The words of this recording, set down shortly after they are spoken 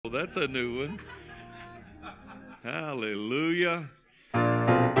That's a new one. Hallelujah.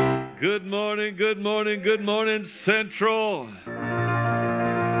 Good morning, good morning, good morning, Central.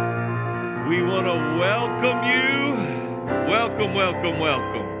 We want to welcome you. Welcome, welcome,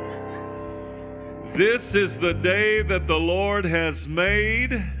 welcome. This is the day that the Lord has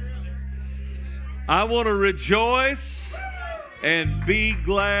made. I want to rejoice and be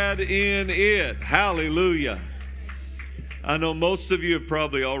glad in it. Hallelujah. I know most of you have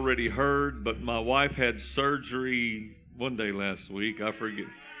probably already heard, but my wife had surgery one day last week. I forget.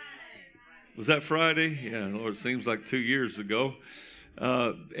 Was that Friday? Yeah, Lord, it seems like 2 years ago.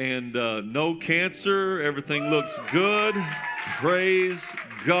 No cancer. Everything looks good. Praise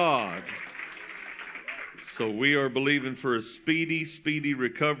God. So we are believing for a speedy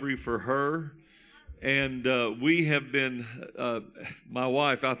recovery for her. And we have been, my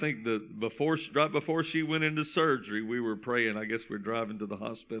wife, I think right before she went into surgery, we were praying. I guess we're driving to the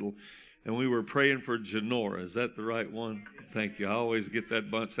hospital, and we were praying for Janora. Is that the right one? Thank you. I always get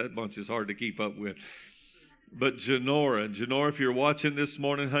that bunch. That bunch is hard to keep up with. But Janora, if you're watching this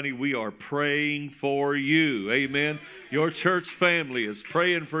morning, honey, we are praying for you. Amen. Your church family is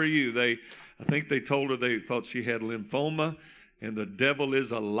praying for you. I think they told her they thought she had lymphoma, and the devil is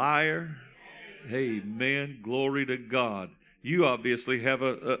a liar. Amen. Glory to God. You obviously have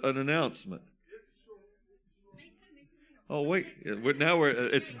an announcement. Oh, wait. Now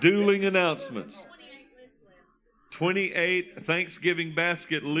it's dueling announcements. 28 Thanksgiving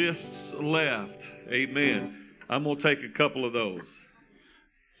basket lists left. Amen. I'm going to take a couple of those.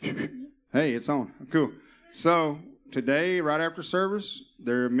 Hey, it's on. Cool. So today, right after service,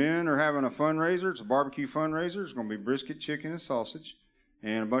 their men are having a fundraiser. It's a barbecue fundraiser. It's going to be brisket, chicken, and sausage,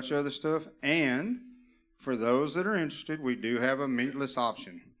 and a bunch of other stuff. And for those that are interested, we do have a meatless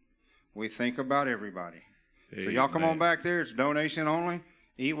option. We think about everybody. Amen. So y'all come on back there. It's donation only.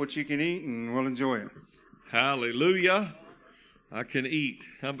 Eat what you can eat, and we'll enjoy it. Hallelujah. I can eat.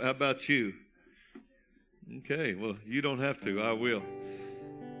 How about you? Okay, well, you don't have to. I will.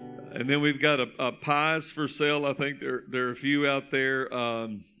 And then we've got a pies for sale. I think there are a few out there.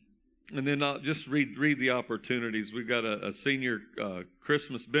 And then I'll just read the opportunities. We've got a senior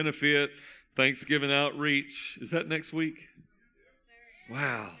Christmas benefit, Thanksgiving outreach. Is that next week?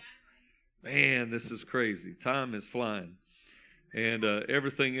 Wow. Man, this is crazy. Time is flying. And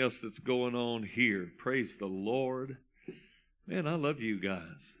everything else that's going on here. Praise the Lord. Man, I love you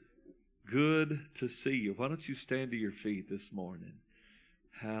guys. Good to see you. Why don't you stand to your feet this morning?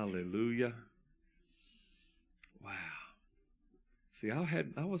 Hallelujah. Wow. See,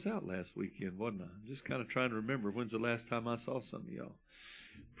 I was out last weekend, wasn't I? I'm just kind of trying to remember when's the last time I saw some of y'all.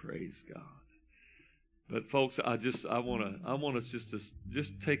 Praise God. But folks, I want us just to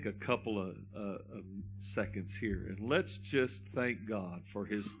take a couple of seconds here, and let's just thank God for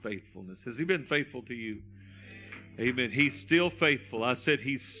His faithfulness. Has He been faithful to you? Amen. He's still faithful. I said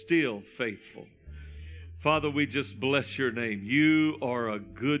He's still faithful. Father, we just bless Your name. You are a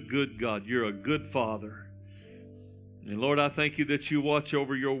good, good God. You're a good Father. And Lord, I thank You that You watch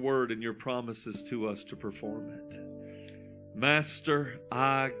over Your word and Your promises to us to perform it. Master,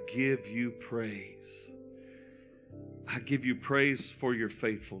 I give You praise. I give You praise for Your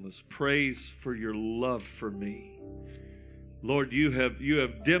faithfulness, praise for Your love for me. Lord, you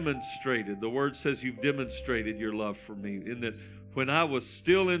have demonstrated, the word says You've demonstrated Your love for me, in that when I was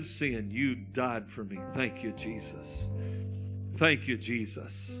still in sin, You died for me. Thank You, Jesus. Thank You,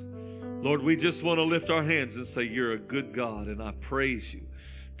 Jesus. Lord, we just want to lift our hands and say, You're a good God, and I praise You.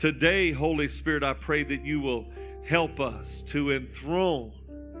 Today, Holy Spirit, I pray that You will help us to enthrone,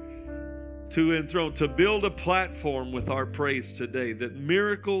 to build a platform with our praise today, that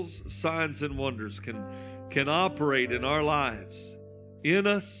miracles, signs, and wonders can operate in our lives, in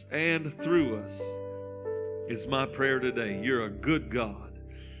us and through us, is my prayer today. You're a good God.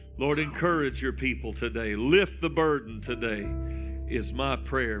 Lord, encourage Your people today. Lift the burden today is my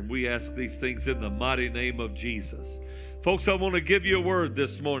prayer. And we ask these things in the mighty name of Jesus. Folks, I want to give you a word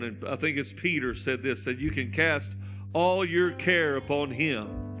this morning. I think it's Peter said this, that you can cast all your care upon Him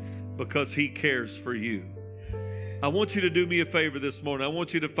because He cares for you. I want you to do me a favor this morning. I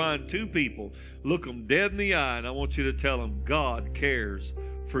want you to find two people, look them dead in the eye, and I want you to tell them God cares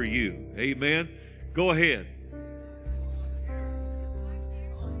for you. Amen. Go ahead.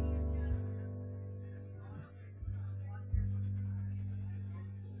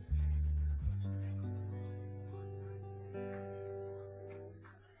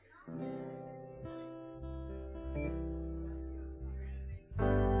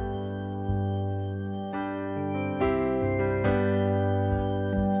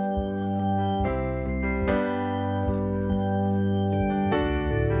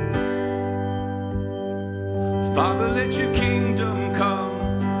 Father, let your kingdom come.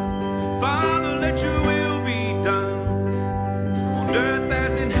 Father, let your will be done on earth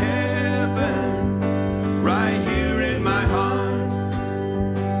as in heaven, right here in my heart.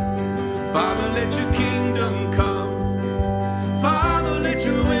 Father, let your kingdom come. Father, let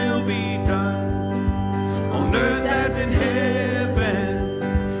your will be done on earth as in heaven,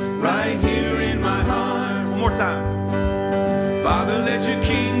 right here in my heart. One more time. Father, let your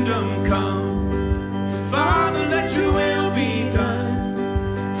kingdom come. Father, let your will be done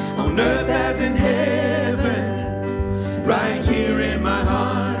on earth as in heaven, right here in my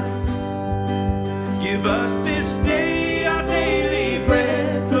heart. Give us this day our daily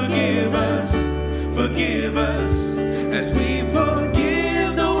bread. Forgive us as we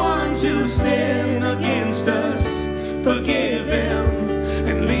forgive the ones who sin against us. Forgive them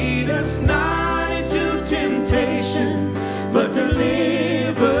and lead us not into temptation, but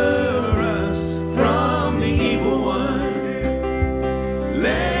deliver us from the evil one.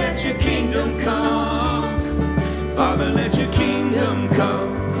 Let your kingdom come. Father, let your kingdom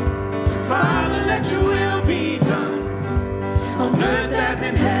come. Father, let your will be done on earth as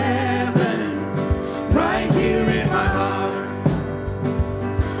in heaven, right here in my heart.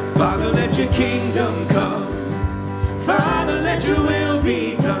 Father, let your kingdom come. Father, let your will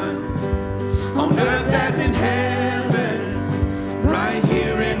be done on earth as in heaven, right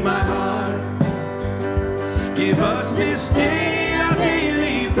here in my heart. Give us this day our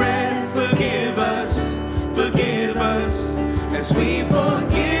daily bread. Forgive us as we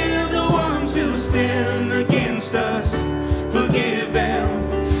forgive the ones who sin against us. Forgive them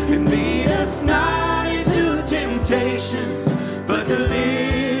and lead us not into temptation, but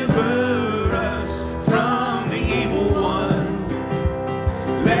deliver us from the evil one.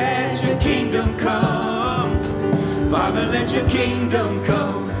 Let your kingdom come. Father, let your kingdom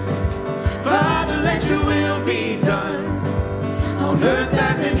come. Father, let your will be done on earth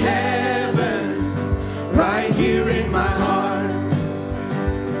as in heaven, right here in my heart.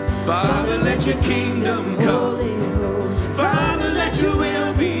 Father, let your kingdom come. Father, let your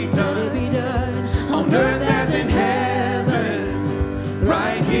will be done on earth as in heaven,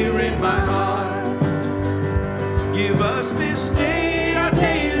 right here in my heart. Give us this day our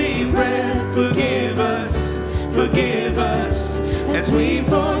daily bread. Forgive us as we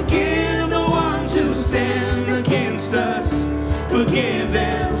forgive the ones who sin against us. Forgive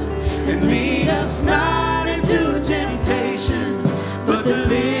them and lead us not into temptation, but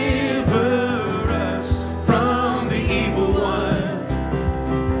deliver us from the evil one.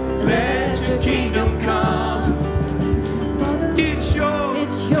 Let your kingdom come. It's yours.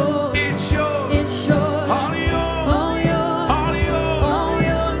 It's yours. It's yours. It's yours. All yours. All yours. All yours. All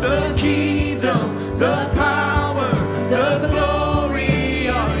yours. The kingdom, the power, the glory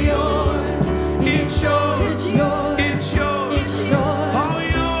are yours. It's yours. It's yours. It's yours. It's yours. All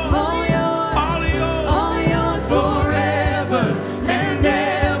yours. All yours. All yours. All yours forever and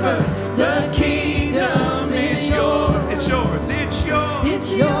ever. The kingdom is yours. It's yours. It's yours.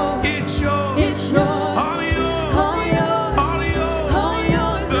 It's yours. It's yours. It's yours. All yours. All yours. All yours. All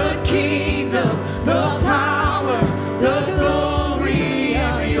yours. The kingdom, the power, the glory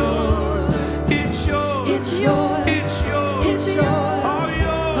are yours. It's yours. It's yours. It's yours. It's yours. All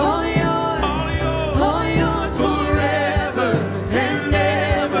yours. All yours. All yours. All yours forever and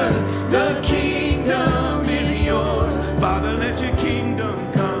ever. The kingdom is yours. Father, let your kingdom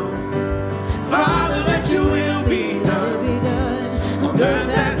come. Father, let your will be done on earth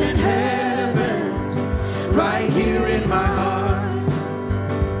as in heaven, right here in my heart.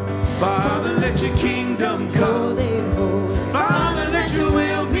 Father, let your kingdom come. Father, let your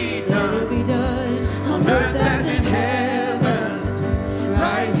will be done on earth as in heaven,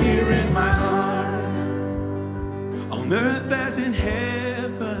 right here in my heart. On earth as in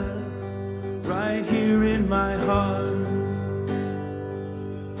heaven, right here in my heart.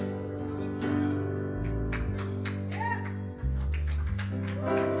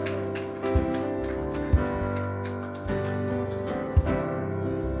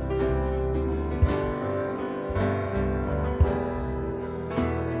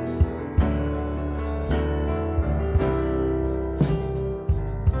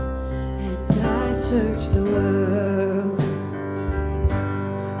 Searched the world,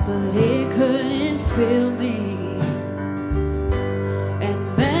 but it couldn't fill me. And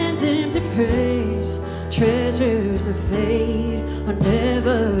man's empty praise, treasures of fate are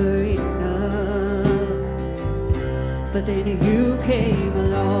never enough. But then you came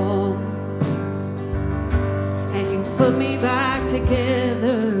along and you put me back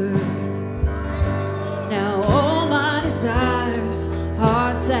together. Now all my desires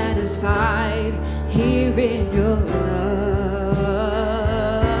are satisfied here in your love.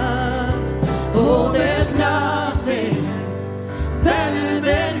 Oh, there's nothing better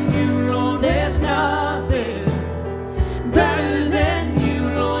than you, Lord. There's nothing better than you,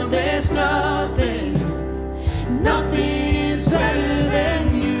 Lord. There's nothing. Nothing is better than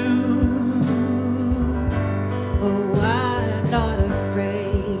you. Oh, I'm not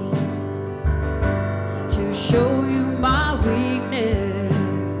afraid to show you my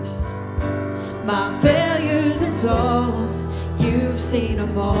weakness, my failures and flaws. You've seen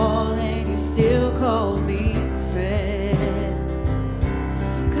them all and you still call me friend.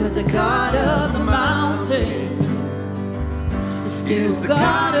 'Cause the God of the mountain is still the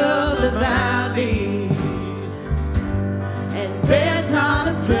God of the valley. And there's not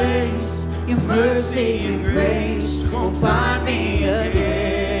a place your mercy and grace won't find me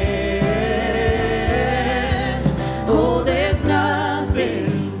again. Oh, there's nothing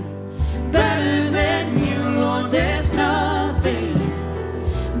better than you, Lord. There's nothing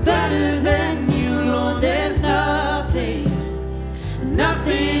better than you, Lord. There's nothing.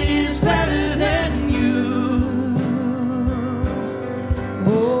 Nothing is better than you.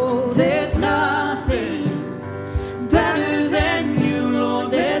 Oh, there's nothing better than you, Lord.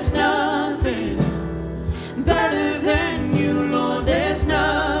 There's nothing better than you, Lord. There's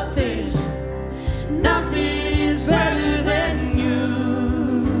nothing. Nothing is better than you.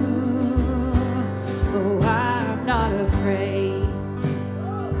 Oh, I'm not afraid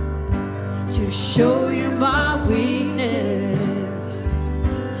to show you my weakness,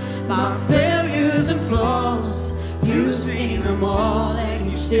 my failures and flaws. You've seen them all and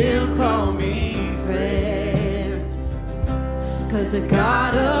you still call me friend. 'Cause the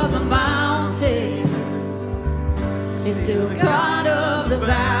God of the mountain is still God of the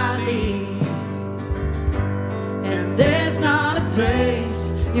valley. And there's not a place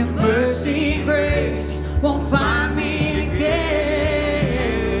your mercy and grace won't find me again.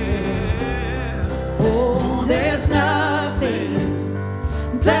 Oh, there's nothing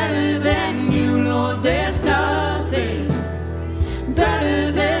better than you, Lord. There's nothing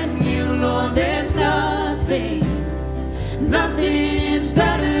better than you, Lord. There's nothing. Nothing is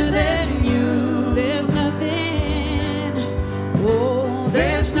better than you. There's nothing. Oh,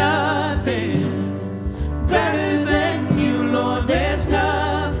 there's nothing better than you, Lord. There's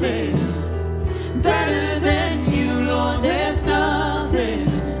nothing better than you, Lord. There's nothing.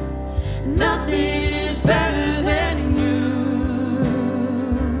 Nothing is better than you.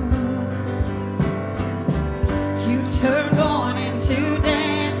 You turn mourning into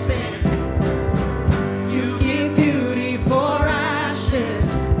dancing. You give beauty for ashes.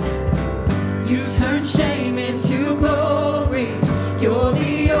 You turn shame into glory. You're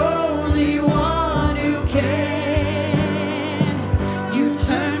the only one who can. You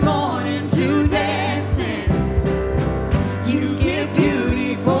turn mourning to dancing. You give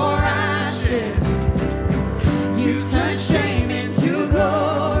beauty for ashes. You turn shame into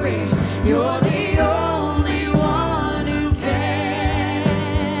glory. You're the only one who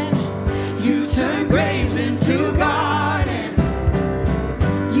can. You turn graves into gardens.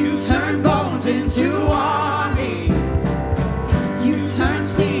 You turn bones into armies. You turn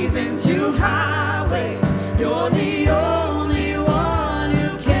seas into highways. You're the only one who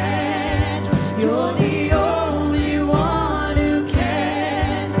can. You're the only one who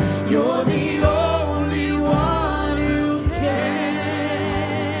can. You're the only one who can.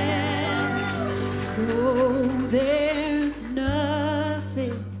 Oh, there's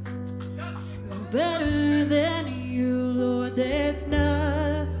nothing better than you, Lord. There's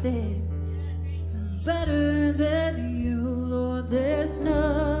nothing better than you, Lord. There's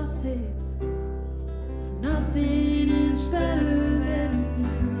nothing. Nothing is better than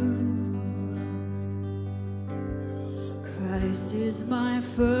you. Christ is my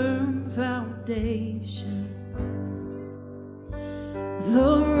firm foundation,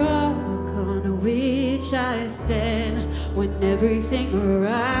 the rock on which I stand when everything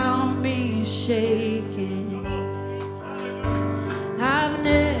around me is shaking. I've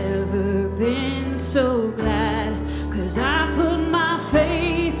never been so glad, 'cause I put my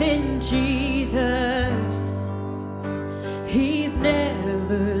faith in Jesus. He's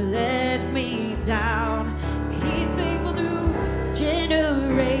never let me down. He's faithful through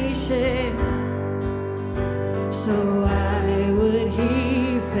generations. So why would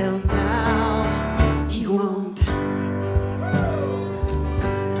he fail now? He won't.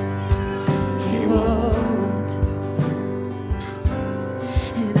 He won't.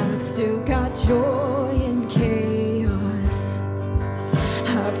 And I've still got joy in chaos.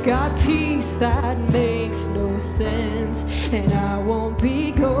 I've got peace that makes no sense, and I won't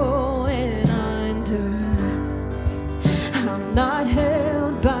be going under.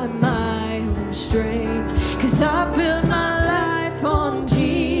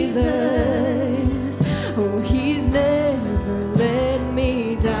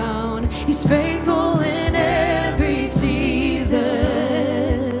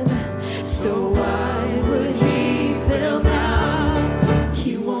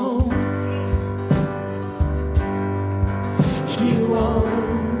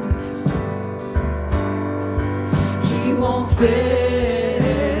 fail.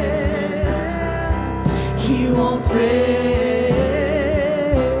 He won't fail.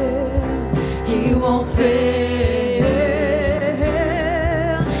 He won't fail.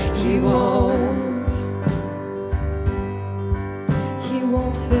 He won't. He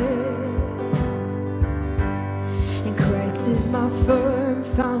won't fail. And Christ is my firm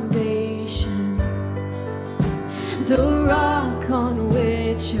foundation, the rock on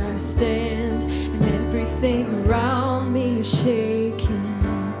which I stand, and everything around me is shaking.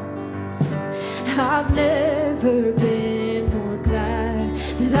 I've never been more glad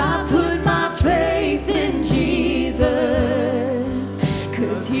that I put my faith in Jesus,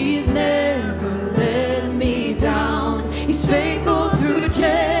 'cause He's never let me down. He's faithful through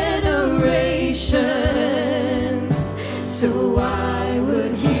generations, so why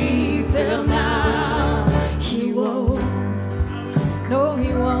would He fail now? He won't. No,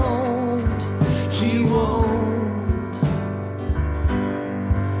 He won't. He won't.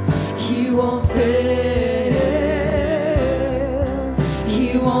 He won't fail.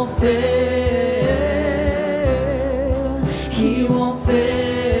 He won't fail. He won't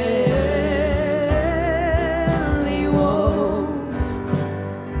fail. He won't.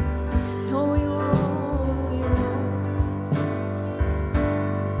 No, He won't. He won't.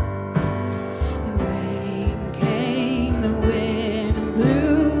 The rain came, the wind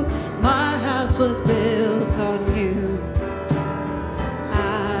blew. My house was built on you.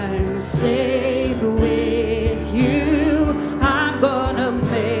 I'm safe with you. I'm gonna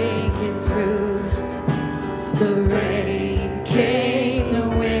make it through. The rain came, the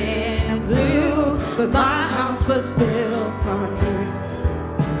wind blew, but my house was built on you.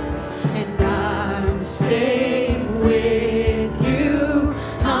 And I'm safe with you.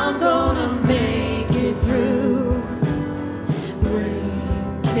 I'm gonna make it through.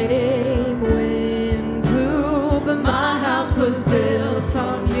 Rain came, wind blew, but my house was built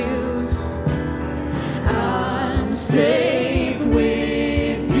on you. I'm safe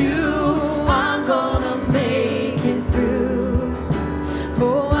with you. I'm gonna make it through.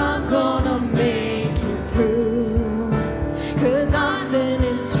 Oh, I'm gonna make it through. 'Cause I'm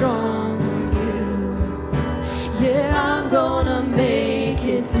standing strong on you. Yeah, I'm gonna make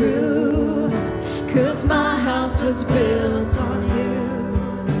it through. 'Cause my house was built on you.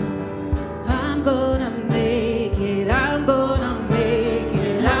 I'm gonna make it. I'm gonna make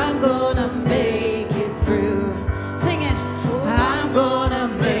it. I'm gonna make it through. Sing it. I'm gonna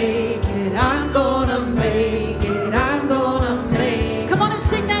make it. I'm gonna make it. I'm gonna make. Come on and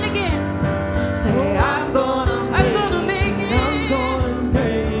sing that again. Say, I'm gonna make it. I'm gonna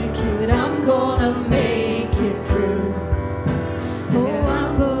make it. I'm gonna make it through. Say,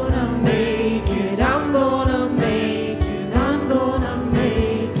 I'm gonna make it. I'm gonna make it. I'm gonna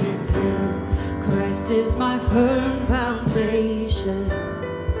make it through. Christ is my firm foundation,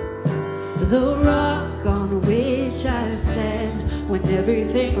 the rock on which I stand when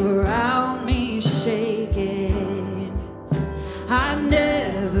everything around me is shaking. I've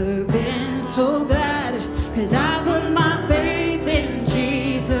never been so glad, 'cause I put my faith in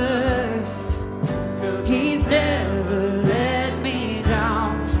Jesus. He's never let me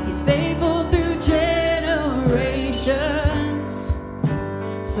down. He's faithful through generations,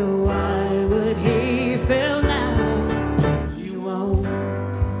 so why would He fail now? He won't.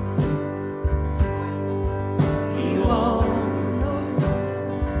 He won't.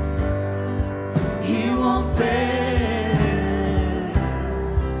 He won't fail.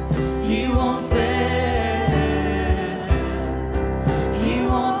 He won't fail. He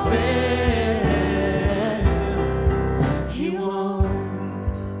won't fail. He won't.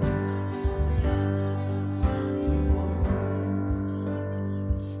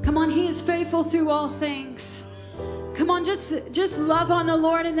 Come on, He is faithful through all things. Come on, just love on the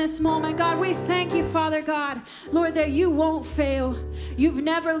Lord in this moment. God, we thank you, Father God, Lord, that you won't fail. You've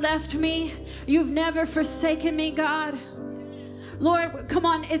never left me. You've never forsaken me, God. Lord, come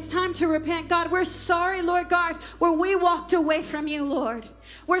on, it's time to repent. God, we're sorry, Lord God, where we walked away from you, Lord.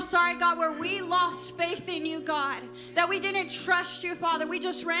 We're sorry, God, where we lost faith in you, God, that we didn't trust you, Father. We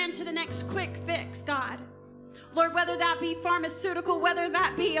just ran to the next quick fix, God. Lord, whether that be pharmaceutical, whether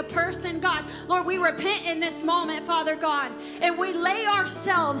that be a person, God, Lord, we repent in this moment, Father God, and we lay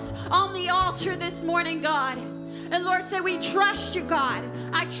ourselves on the altar this morning, God. And Lord, say we trust you, God.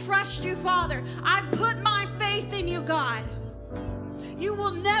 I trust you, Father. I put my faith in you, God. You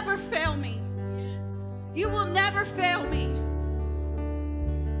will never fail me. You will never fail me.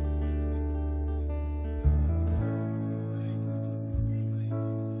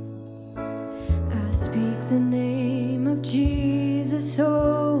 I speak the name of Jesus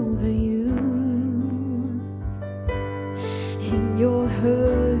over you,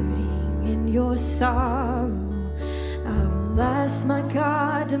 sorrow, I will ask my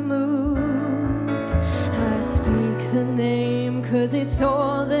God to move. I speak the name 'cause it's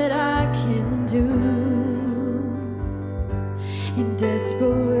all that I can do. In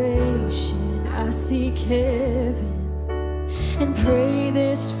desperation, I seek heaven and pray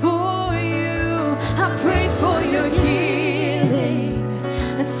this for you. I pray for your healing,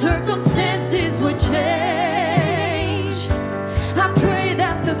 that circumstances would change. I pray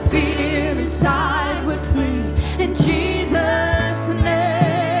that the fear inside would flee in Jesus'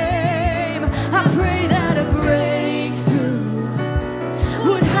 name. I pray that a breakthrough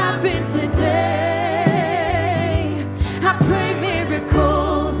would happen today. I pray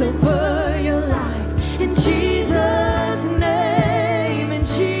miracles over your life in Jesus' name, in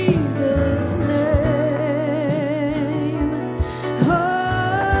Jesus' name.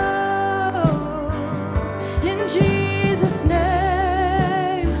 Oh, in Jesus'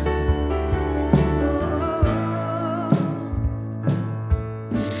 name. Oh,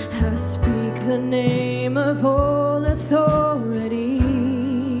 I speak the name of all authority,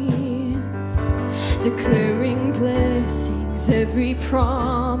 declaring blessings, every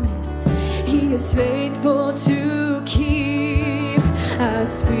promise He is faithful to keep. I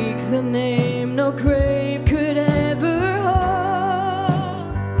speak the name no grave could ever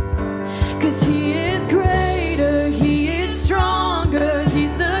hold, 'cause He is greater, He is stronger,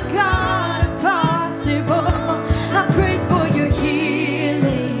 He's the God of possible. I pray for your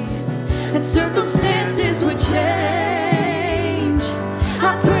healing, and circumstances would change.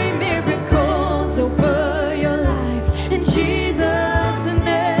 I pray miracles over your life in Jesus'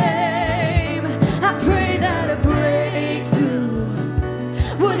 name. I pray that a breakthrough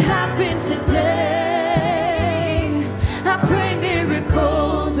would happen today. I pray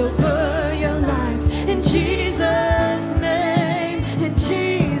miracles over your life in Jesus' name, in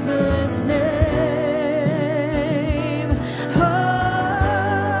Jesus' name. Oh,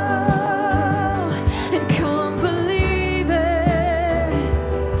 and come believe it,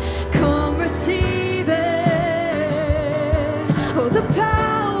 come receive it. Oh, the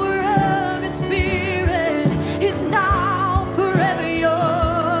power of His Spirit is now forever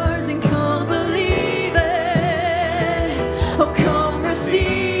yours, and come believe it. Oh, come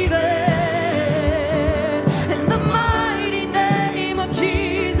receive it. In the mighty name of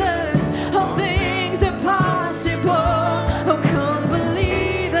Jesus, all things are possible. Oh, come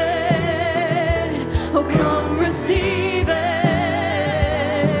believe it. Oh, come receive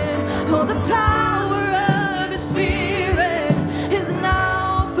it. Oh, the power of His Spirit is now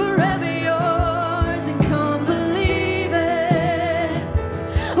forever yours, and come believe it.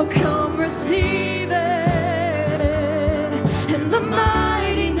 Oh, come receive it. In the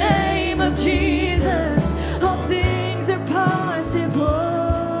mighty name of Jesus, all things are possible.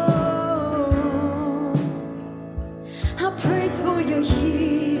 I prayed for your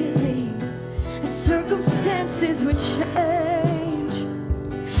healing, and circumstances would change.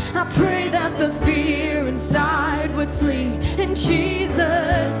 I pray that the fear inside would flee in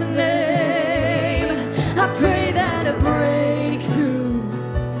Jesus' name. I pray that a breakthrough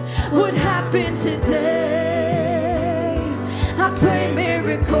would happen today. I pray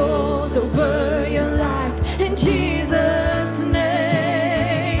miracles over your life in Jesus'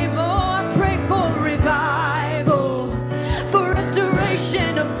 name. Oh, I pray for revival, for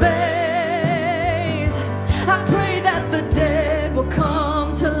restoration of faith. I pray that the dead will come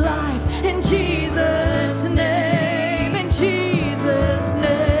to life in Jesus' name, in Jesus'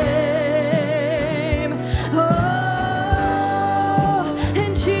 name. Oh,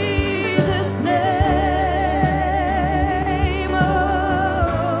 in Jesus' name. Oh,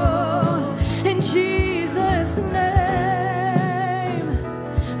 in Jesus' name.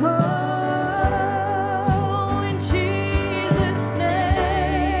 Oh, in Jesus'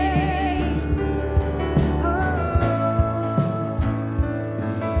 name.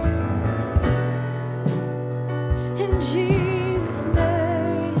 In Jesus'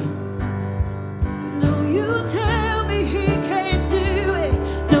 name. Don't you tell me He can't do it.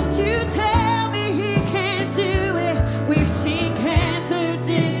 Don't you tell me He can't do it. We've seen cancer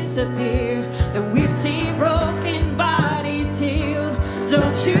disappear, and we've seen broken bodies healed.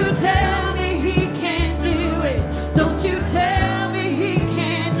 Don't you tell me He can't do it. Don't you tell me He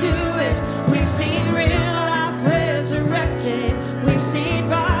can't do it. We've seen real life resurrected. We've seen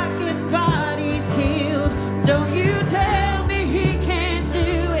broken bodies healed. Don't you tell me He can't do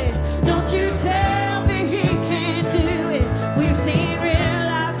it. Don't you tell me He can't do it. We've seen real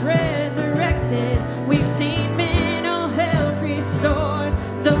life resurrected. We've seen mental health restored.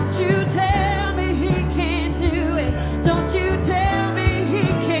 Don't you tell me He can't do it. Don't you tell me He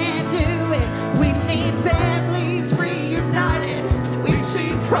can't do it. We've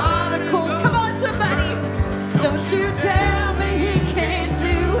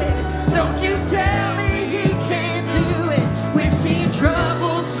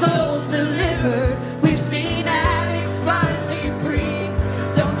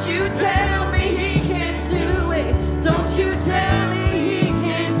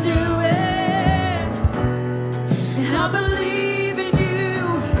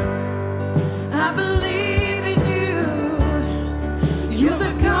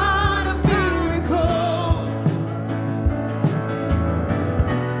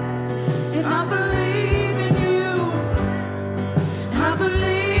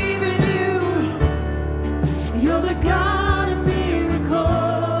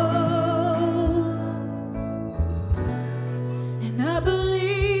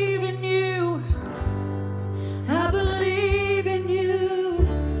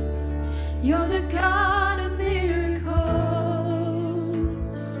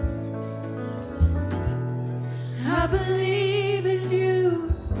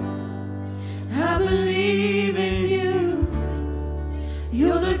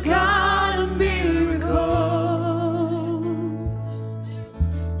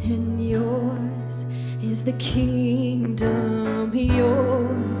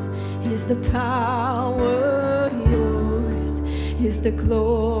the power, yours is the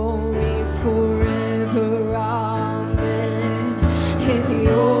glory forever. Amen. And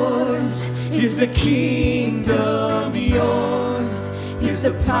yours is the kingdom, yours is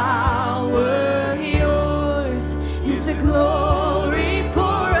the power, yours is the glory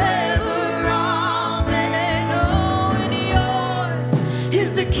forever. Amen. Oh, and yours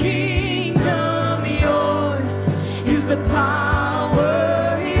is the kingdom, yours is the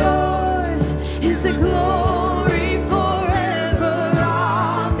power, yours is the glory forever.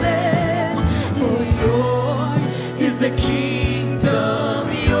 Amen. For yours is the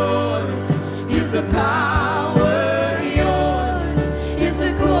kingdom, yours is the power, yours is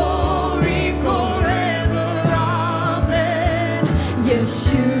the glory forever. Amen.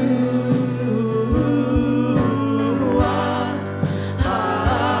 Yeshua.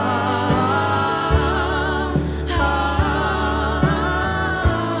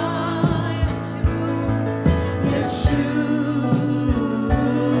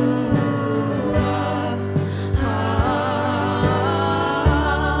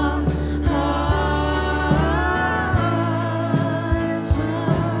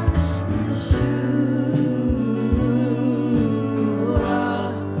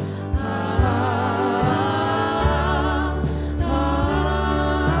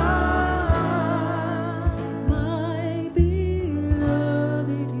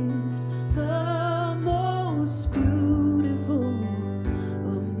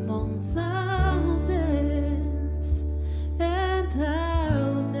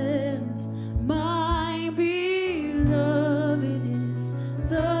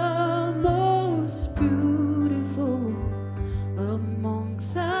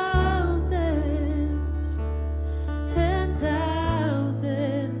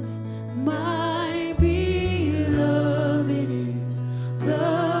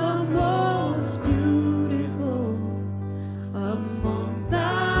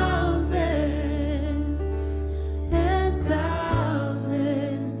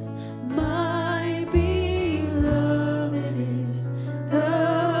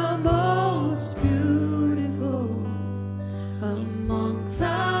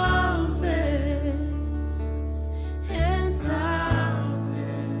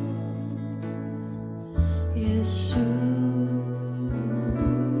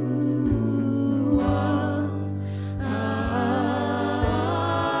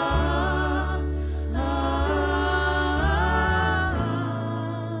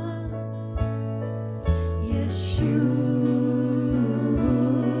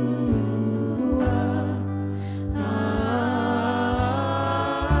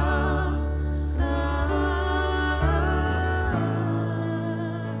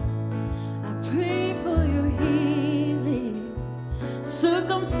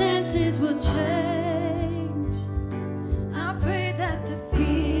 Circumstances will change. I pray that the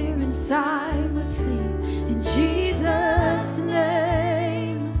fear inside would flee in Jesus'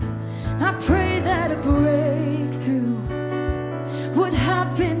 name. I pray that a breakthrough would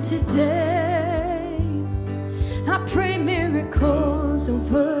happen today. I pray miracles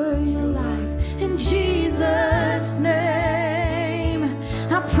over your life in Jesus' name.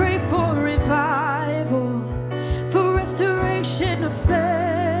 I pray for revival, for restoration of faith.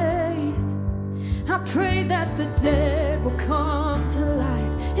 I pray that the dead will come to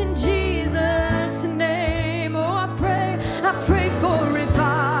life in Jesus' name. Oh, I pray for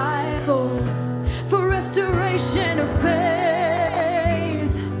revival, for restoration of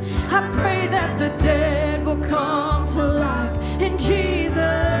faith. I pray that the dead will come to life in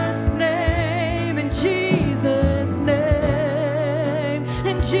Jesus' name, in Jesus' name,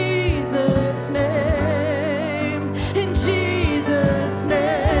 in Jesus' name, in Jesus'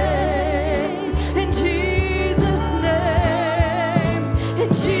 name, in Jesus' name, in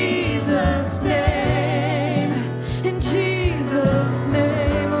Jesus' name, in Jesus'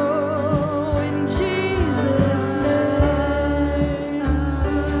 name, oh, in Jesus' name.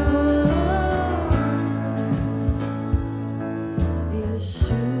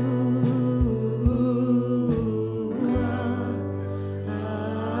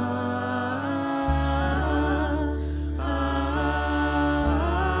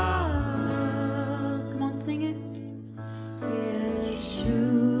 Come on, sing it.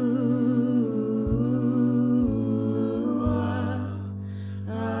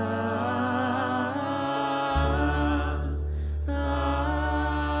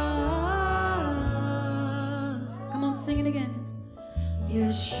 Come on, sing it again.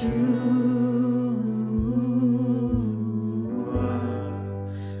 Yeshua.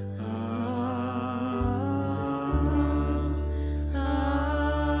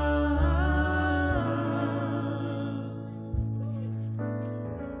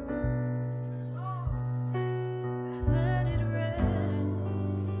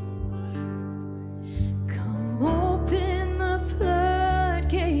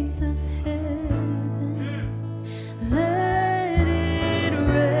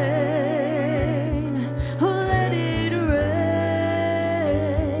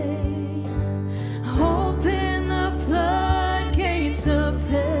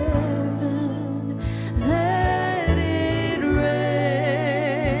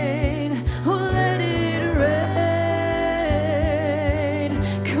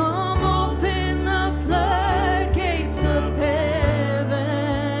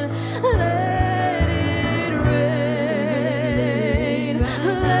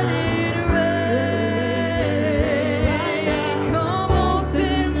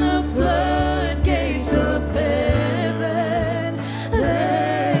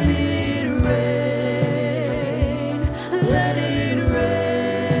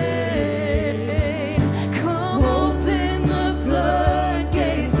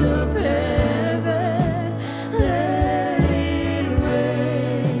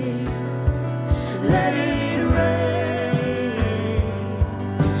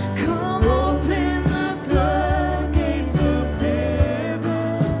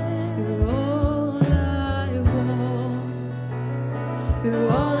 You're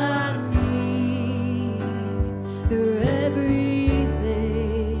all I need. You're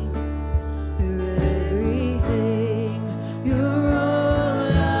everything. You're everything. You're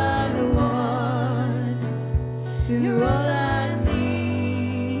all I want. You're all I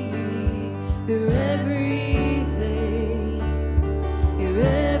need. You're everything. You're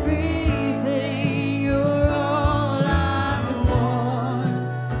everything. You're all I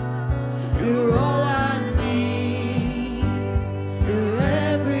want. You're all I need. You're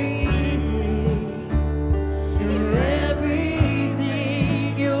everything. You're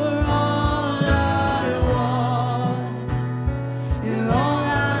everything. You're all I want. You're all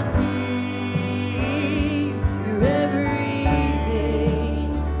I need. You're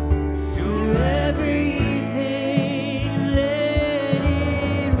everything. You're everything. Let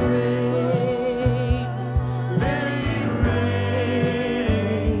it rain. Let it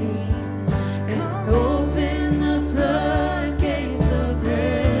rain. And open the floodgates of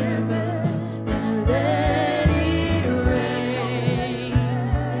heaven. And let it rain.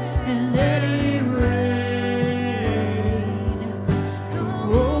 And let it rain.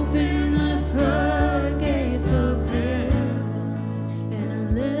 Open the floodgates of heaven.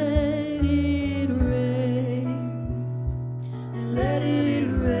 And let it rain. And let it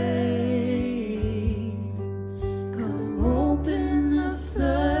rain. Come open the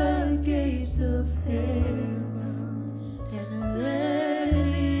floodgates of heaven. And let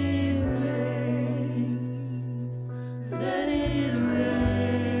it rain. Let it rain.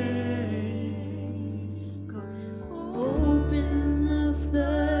 Come open the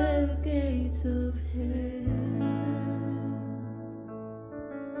floodgates of heaven.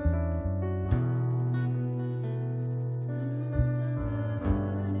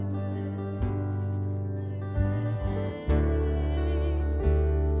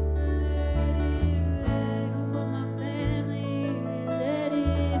 For my family, let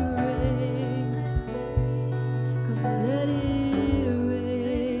it rain. Come let it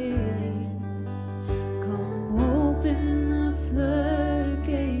rain. Come open the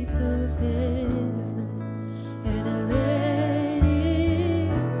floodgates of heaven. And let it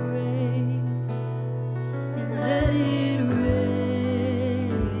rain. And let it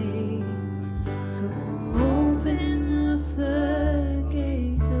rain. Come open the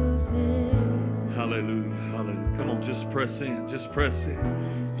floodgates of heaven. Hallelujah. Hallelujah. Come on, just press in. Just press in.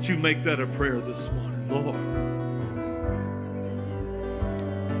 Would you make that a prayer this morning? Lord.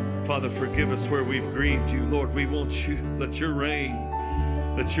 Father, forgive us where we've grieved you. Lord, we want you. Let your rain,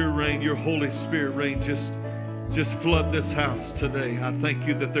 your Holy Spirit reign. Just flood this house today. I thank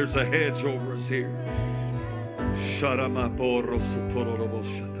you that there's a hedge over us here.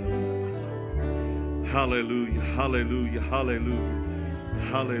 Hallelujah, hallelujah, hallelujah.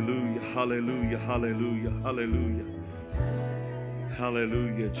 Hallelujah, hallelujah, hallelujah, hallelujah.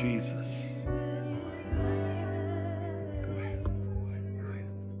 Hallelujah, Jesus. Go ahead.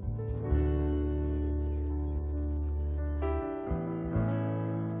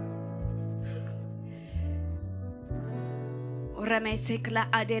 Orame sekla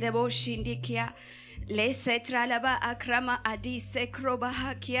aderebo shindikia. Le setralaba akrama adi sekroba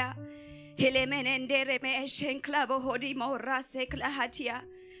hakia. Helemenendere me eshenklabo hodimo rasekla hatia.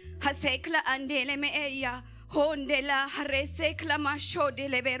 Hasekla andele me eya. Hondela haresekla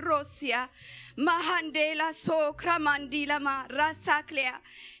mashodele berosia. Mahandela sokra mandila ma rasaklea.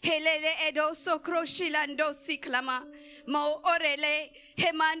 Helele edo sokro shilando siklama. Mo orele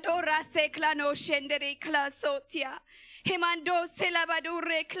hemando rasekla no shendere klasotia. Himando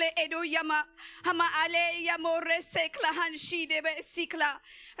selabadure kle edo yama hama ale yamore sekla hanshide be sikla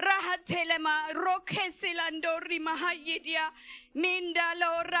rahatelema rokesilando rimahayidia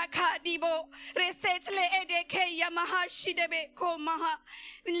mindalo rakadibo resetle edeke yamahashide be komaha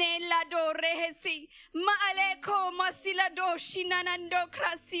ne lado rehesi ma ale ko masilado shinanando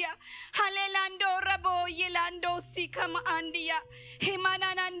krasia halelando rabo yelando sikama andia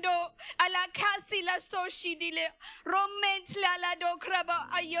himananando alakasi la soshidile Mentla la do kraba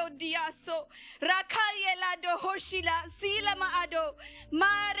ayodiaso rakaye la do hoshila sila maado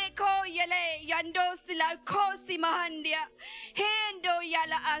mareko yele yando sila kosi mahandia hendo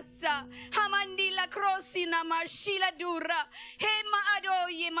yala asa hamandi la krosi na mashila dura he maado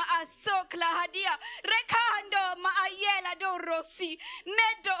yema asokla hadia rekando ma ayela do rosi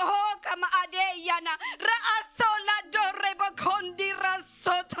medo hoka ma ade yana ra asola do rebokondi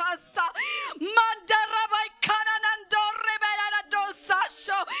rasotasa mandaraba kananando Rebera do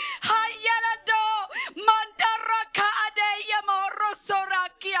Sasho, Hayela do Mandaraka ade yamo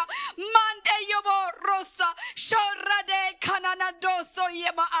rosorakia, Mande yomo rosa, Shora de Kanana doso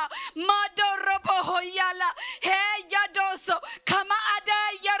yema, Madorobo hoyala, He yadoso, Kama ade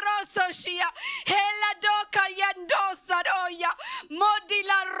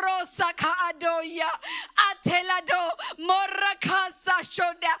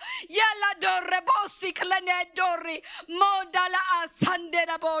ne dori modala asande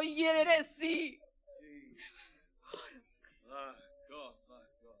da bo yeresi. My God.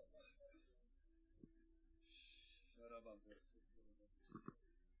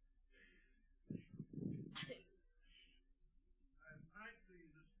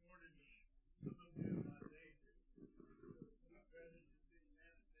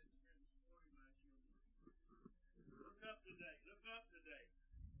 Look up today.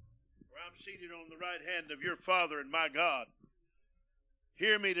 For I'm seated on the right hand of your Father and my God.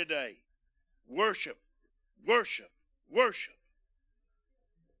 Hear me today. Worship. Worship. Worship.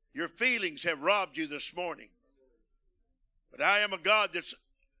 Your feelings have robbed you this morning. But I am a God that's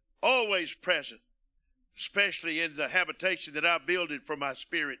always present, especially in the habitation that I've builded for my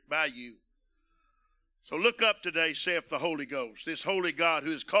spirit by you. So look up today, saith the Holy Ghost, this holy God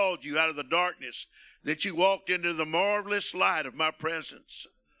who has called you out of the darkness, that you walked into the marvelous light of my presence.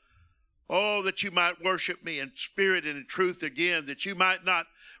 Oh, that you might worship me in spirit and in truth again, that you might not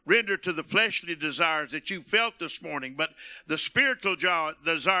render to the fleshly desires that you felt this morning, but the spiritual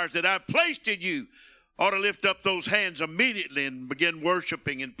desires that I've placed in you. Ought to lift up those hands immediately and begin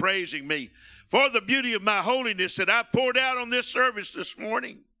worshiping and praising me for the beauty of my holiness that I poured out on this service this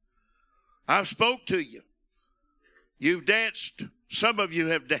morning. I've spoke to you. You've danced. Some of you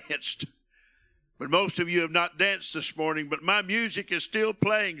have danced. But most of you have not danced this morning. But my music is still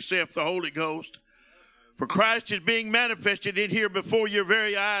playing, saith the Holy Ghost. For Christ is being manifested in here before your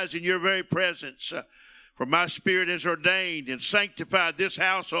very eyes in your very presence. For my spirit has ordained and sanctified this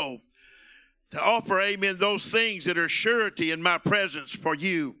household to offer, amen, those things that are surety in my presence for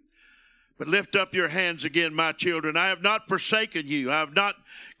you. But lift up your hands again, my children. I have not forsaken you. I have not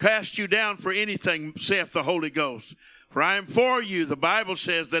cast you down for anything, saith the Holy Ghost. For I am for you. The Bible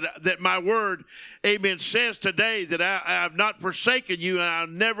says that my word, amen, says today that I have not forsaken you and I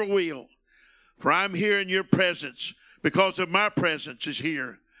never will. For I'm here in your presence because of my presence is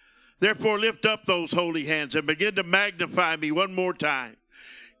here. Therefore, lift up those holy hands and begin to magnify me one more time.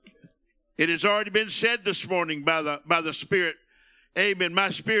 It has already been said this morning by the Spirit. Amen.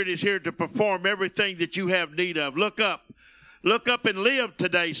 My Spirit is here to perform everything that you have need of. Look up. Look up and live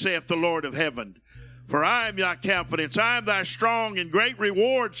today, saith the Lord of heaven. For I am thy confidence. I am thy strong and great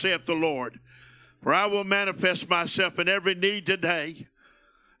reward, saith the Lord. For I will manifest myself in every need today.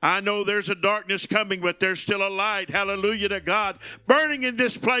 I know there's a darkness coming, but there's still a light. Hallelujah to God. Burning in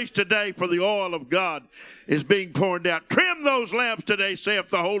this place today, for the oil of God is being poured out. Trim those lamps today, saith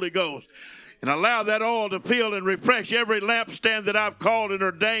the Holy Ghost. And allow that oil to fill and refresh every lampstand that I've called and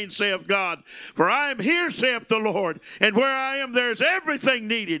ordained, saith God. For I am here, saith the Lord. And where I am, there is everything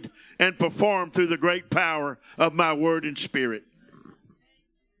needed and performed through the great power of my word and spirit.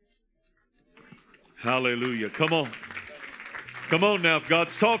 Hallelujah. Come on. Come on now. If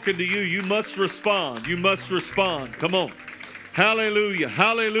God's talking to you, you must respond. You must respond. Come on. Hallelujah.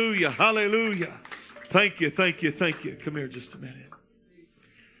 Hallelujah. Hallelujah. Thank you. Thank you. Thank you. Come here just a minute.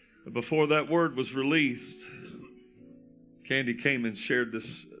 Before that word was released, Candy came and shared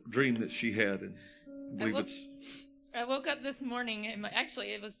this dream that she had. And I woke up this morning and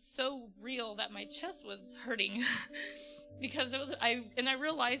actually it was so real that my chest was hurting because I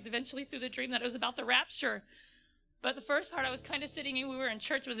realized eventually through the dream that it was about the rapture. But the first part I was kind of sitting in, we were in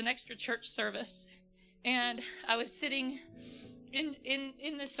church, it was an extra church service. And I was sitting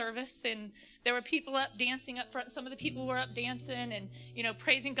in the service, and there were people up dancing up front. Some of the people were up dancing and,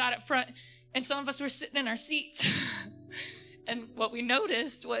 praising God up front. And some of us were sitting in our seats. And what we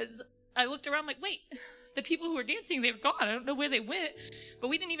noticed was, I looked around like, wait, the people who were dancing, they were gone. I don't know where they went. But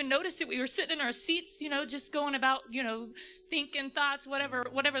we didn't even notice it. We were sitting in our seats, just going about, thinking thoughts,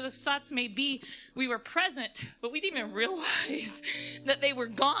 whatever the thoughts may be. We were present, but we didn't even realize that they were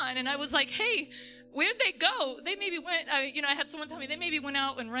gone. And I was like, hey, where'd they go? They maybe went, I had someone tell me they maybe went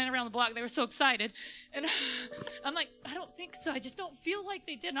out and ran around the block. They were so excited. And I'm like, I don't think so. I just don't feel like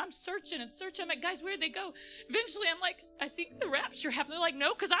they did. And I'm searching and searching. I'm like, guys, where'd they go? Eventually, I'm like, I think the rapture happened. They're like,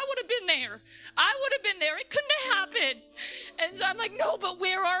 no, because I would have been there. I would have been there. It couldn't have happened. And so I'm like, no, but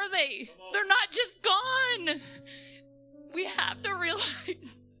where are they? They're not just gone. We have to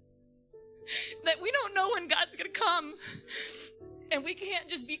realize that we don't know when God's going to come. And we can't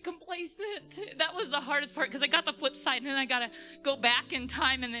just be complacent. That was the hardest part because I got the flip side and then I got to go back in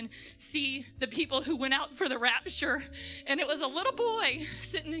time and then see the people who went out for the rapture. And it was a little boy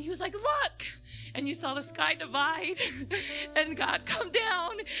sitting and he was like, look. And you saw the sky divide and God come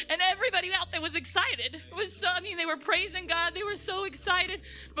down and everybody out there was excited. It was so, they were praising God. They were so excited.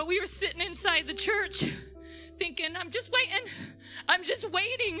 But we were sitting inside the church thinking, I'm just waiting. I'm just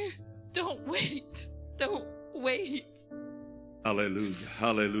waiting. Don't wait. Don't wait. Hallelujah.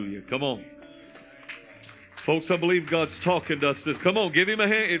 Hallelujah. Come on. Folks, I believe God's talking to us. Come on, give him a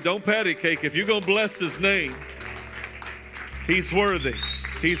hand. Don't patty cake. If you're going to bless his name, he's worthy.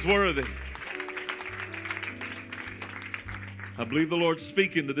 He's worthy. I believe the Lord's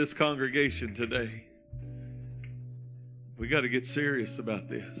speaking to this congregation today. We got to get serious about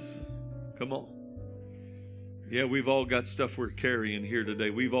this. Come on. Yeah, we've all got stuff we're carrying here today.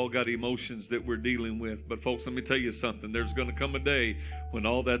 We've all got emotions that we're dealing with. But folks, let me tell you something. There's going to come a day when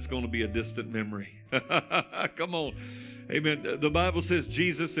all that's going to be a distant memory. Come on. Amen. The Bible says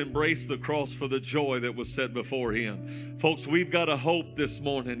Jesus embraced the cross for the joy that was set before him. Folks, we've got a hope this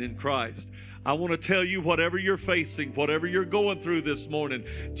morning in Christ. I want to tell you, whatever you're facing, whatever you're going through this morning,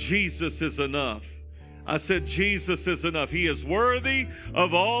 Jesus is enough. I said Jesus is enough. He is worthy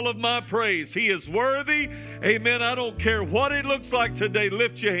of all of my praise. He is worthy. Amen. I don't care what it looks like today.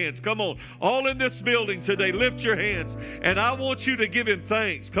 Lift your hands. Come on. All in this building today, lift your hands. And I want you to give him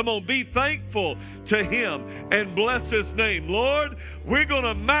thanks. Come on. Be thankful to him and bless his name. Lord, we're going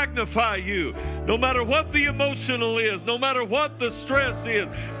to magnify you. No matter what the emotional is, no matter what the stress is,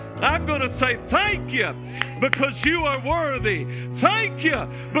 I'm going to say thank you because you are worthy. Thank you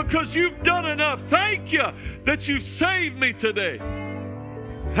because you've done enough. Thank you that you saved me today.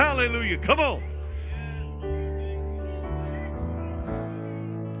 Hallelujah. Come on.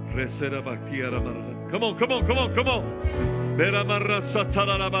 Come on, come on, come on, come on.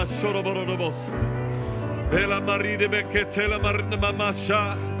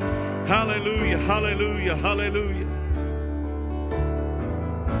 Hallelujah, hallelujah, hallelujah.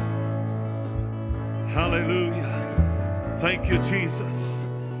 Hallelujah. Thank you, Jesus.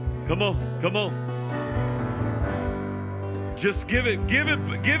 Come on, come on. Just give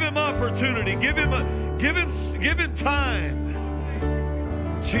him opportunity. Give him time.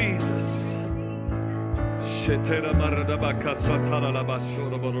 Jesus. Thank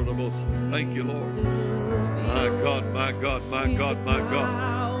you, Lord. My God, my God, my God, my God.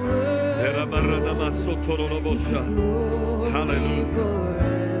 Hallelujah.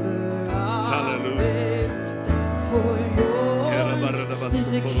 Hallelujah. For yours is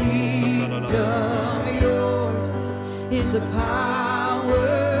the kingdom, yours is the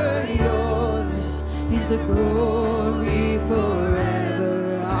power, yours is the glory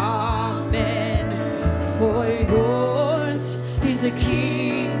forever. Amen. For yours is the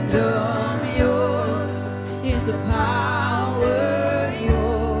kingdom, yours is the power,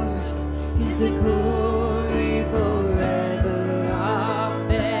 yours is the glory forever.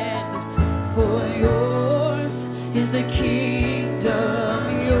 Amen. For yours is the kingdom,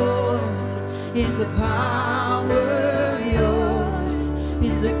 yours is the power, yours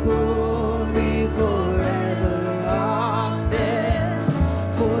is the glory forever. Amen.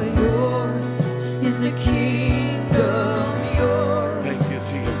 For yours is the kingdom, yours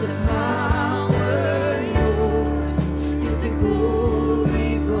is the power, yours is the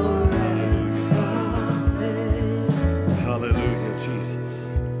glory forever. Amen. Hallelujah,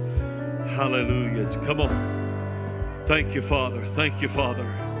 Jesus. Hallelujah. Come on. Thank you, Father. Thank you, Father.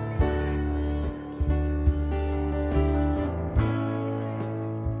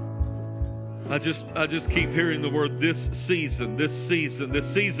 I just keep hearing the word this season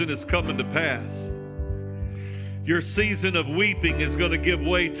is coming to pass. Your season of weeping is going to give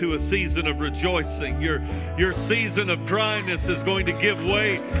way to a season of rejoicing. Your season of dryness is going to give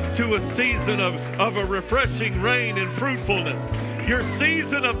way to a season of a refreshing rain and fruitfulness. Your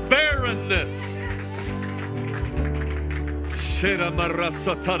season of barrenness.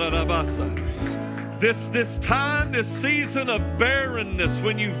 This time, this season of barrenness,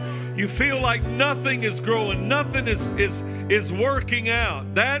 when you feel like nothing is growing, nothing is working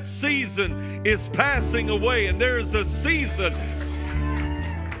out, that season is passing away, and there is a season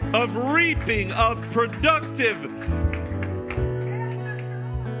of reaping, of productive,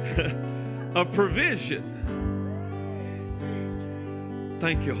 of provision.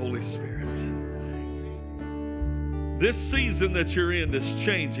 Thank you, Holy Spirit. This season that you're in is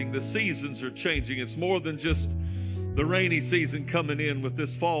changing. The seasons are changing. It's more than just the rainy season coming in with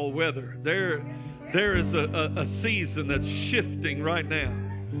this fall weather. There is a season that's shifting right now.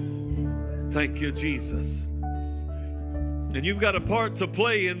 Thank you, Jesus. And you've got a part to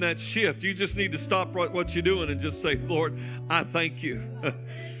play in that shift. You just need to stop what you're doing and just say, Lord, I thank you.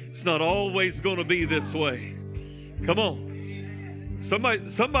 It's not always going to be this way. Come on.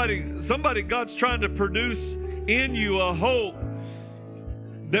 Somebody, God's trying to produce in you a hope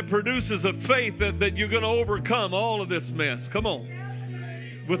that produces a faith that you're going to overcome all of this mess. Come on.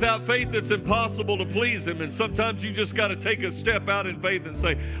 Without faith, it's impossible to please Him. And sometimes you just got to take a step out in faith and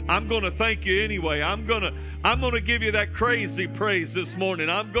say, I'm going to thank you anyway. I'm going to give you that crazy praise this morning.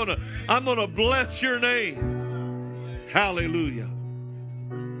 I'm going to bless your name. Hallelujah.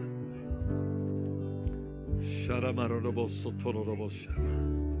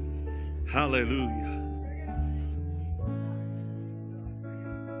 Hallelujah.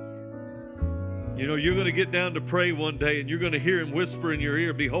 You know, you're going to get down to pray one day and you're going to hear Him whisper in your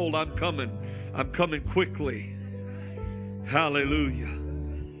ear, behold, I'm coming quickly. Hallelujah.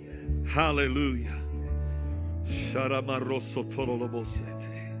 Hallelujah.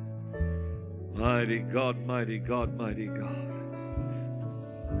 Mighty God, mighty God, mighty God.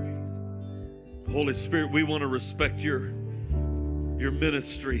 Holy Spirit, we want to respect your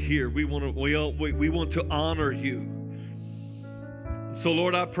ministry here. We want to honor you. So,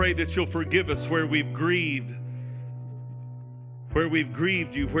 Lord, I pray that you'll forgive us where we've grieved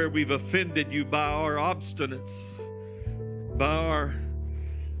you, where we've offended you by our obstinance, by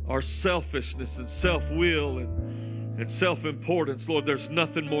our selfishness and self-will and self-importance. Lord, there's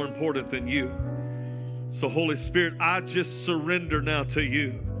nothing more important than you. So, Holy Spirit, I just surrender now to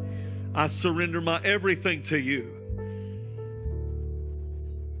you. I surrender my everything to you.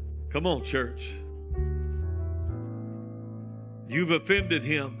 Come on, church. You've offended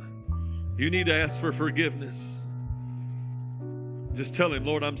Him. You need to ask for forgiveness. Just tell Him,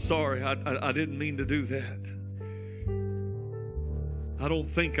 Lord, I'm sorry. I didn't mean to do that. I don't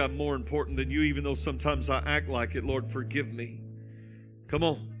think I'm more important than you, even though sometimes I act like it. Lord, forgive me. Come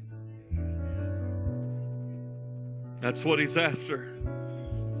on. That's what He's after.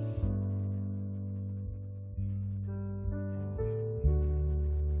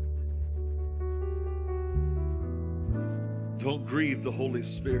 Don't grieve the Holy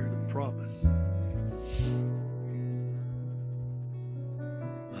Spirit of promise.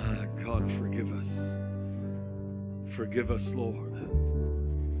 My God, forgive us. Forgive us, Lord.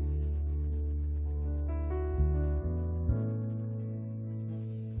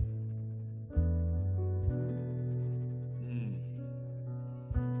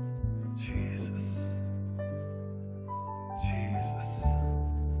 Jesus. Jesus.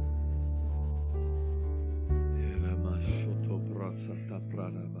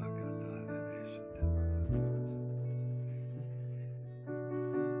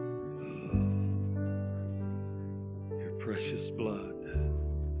 Your precious blood.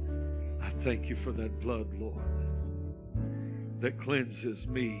 I thank you for that blood, Lord, that cleanses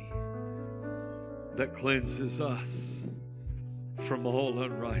me, that cleanses us from all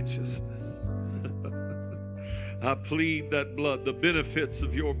unrighteousness. I plead that blood, the benefits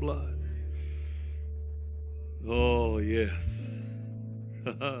of your blood. Oh, yes.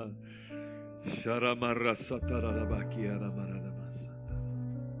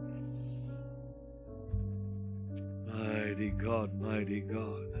 Mighty God, mighty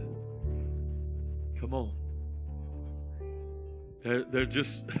God. Come on.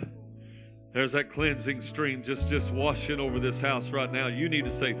 There's that cleansing stream just washing over this house right now. You need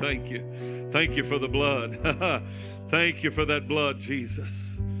to say thank you. Thank you for the blood. Thank you for that blood,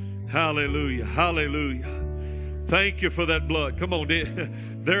 Jesus. Hallelujah. Hallelujah. Thank you for that blood. Come on.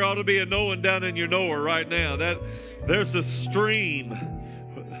 There ought to be a knowing down in your knower right now. That there's a stream.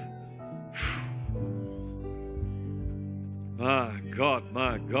 My God,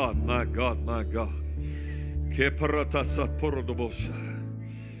 my God, my God, my God.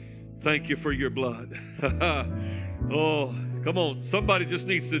 Thank you for your blood. Oh, come on. Somebody just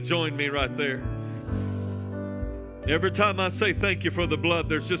needs to join me right there. Every time I say thank you for the blood,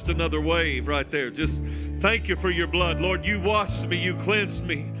 there's just another wave right there. Just thank you for your blood. Lord, you washed me. You cleansed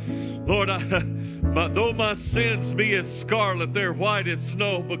me. Lord, though my sins be as scarlet, they're white as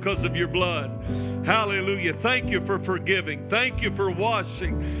snow because of your blood. Hallelujah. Thank you for forgiving. Thank you for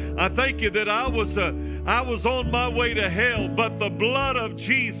washing. I thank you that I was on my way to hell, but the blood of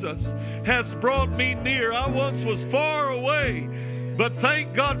Jesus has brought me near. I once was far away, but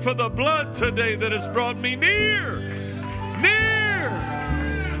thank God for the blood today that has brought me near. Near.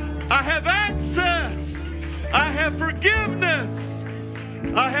 I have access. I have forgiveness.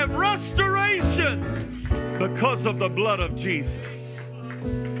 I have restoration because of the blood of Jesus.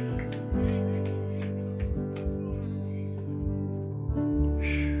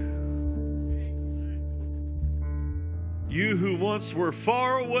 You who once were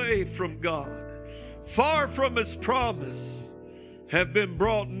far away from God, far from His promise, have been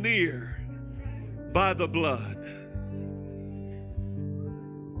brought near by the blood.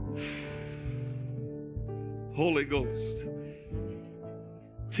 Holy Ghost,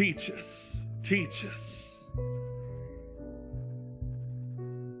 teach us, teach us.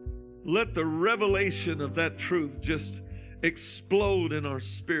 Let the revelation of that truth just explode in our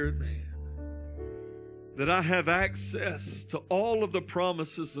spirit, man. That I have access to all of the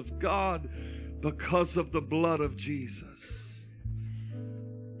promises of God because of the blood of Jesus.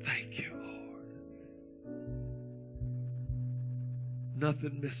 Thank you, Lord.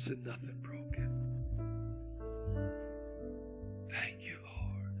 Nothing missing, nothing broken. Thank you,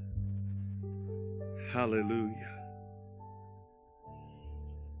 Lord. Hallelujah.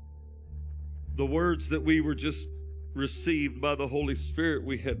 The words that we were just received by the Holy Spirit,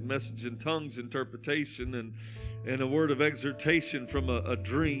 we had message in tongues interpretation and a word of exhortation from a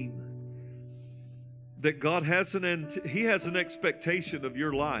dream. That God has He has an expectation of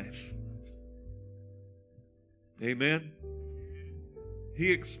your life. Amen.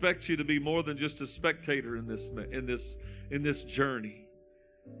 He expects you to be more than just a spectator in this journey.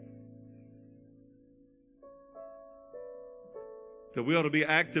 That we ought to be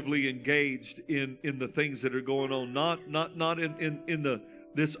actively engaged in the things that are going on, not in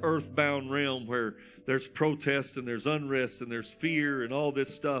this earthbound realm where there's protest and there's unrest and there's fear and all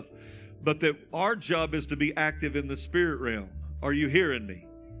this stuff, but that our job is to be active in the spirit realm. Are you hearing me?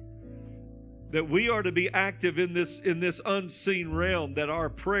 That we are to be active in this unseen realm, that our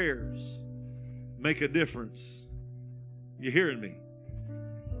prayers make a difference. You hearing me?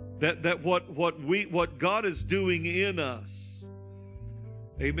 That what God is doing in us,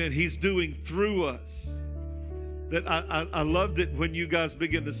 amen, He's doing through us. That I loved it when you guys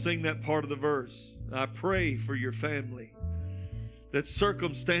begin to sing that part of the verse. I pray for your family, that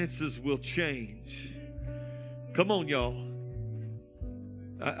circumstances will change. Come on, y'all.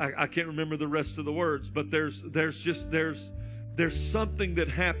 I can't remember the rest of the words, but there's something that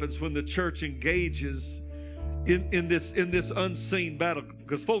happens when the church engages in this unseen battle.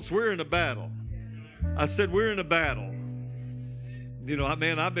 Because folks, we're in a battle. I said we're in a battle. You know,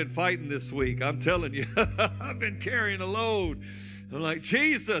 man, I've been fighting this week. I'm telling you, I've been carrying a load. I'm like,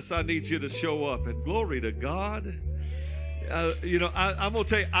 Jesus, I need you to show up. And glory to God. You know, I'm going to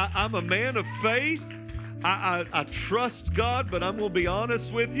tell you, I'm a man of faith. I trust God, but I'm going to be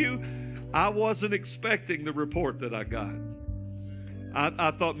honest with you. I wasn't expecting the report that I got. I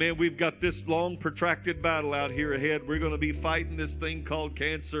thought, man, we've got this long, protracted battle out here ahead. We're going to be fighting this thing called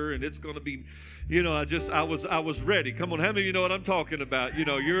cancer, and it's going to be, you know, I was ready. Come on, how many of you know what I'm talking about? You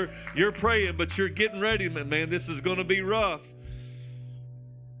know, you're praying, but you're getting ready, man. This is going to be rough.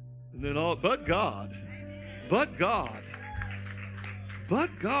 And then but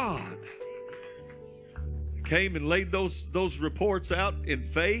God came and laid those reports out in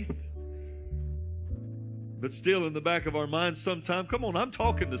faith. But still in the back of our mind sometime, come on, I'm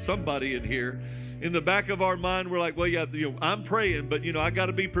talking to somebody in here. In the back of our mind, we're like, well, yeah, you know, I'm praying, but, you know, I got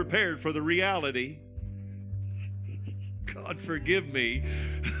to be prepared for the reality. God forgive me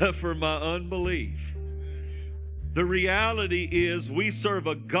for my unbelief. The reality is we serve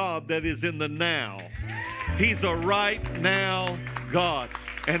a God that is in the now. He's a right now God.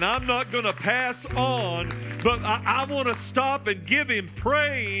 And I'm not going to pass on, but I want to stop and give Him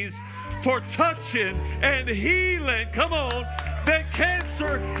praise for touching and healing. Come on, that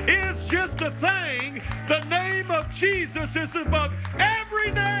cancer is just a thing. The name of Jesus is above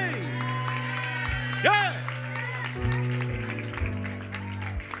every name. Yeah.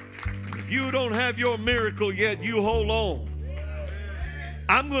 If you don't have your miracle yet, you hold on.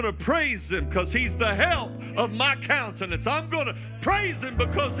 I'm going to praise Him because He's the help of my countenance. I'm going to praise Him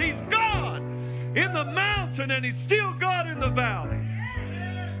because He's God in the mountain and He's still God in the valley.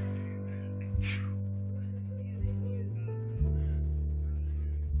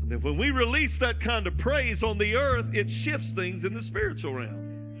 And when we release that kind of praise on the earth, it shifts things in the spiritual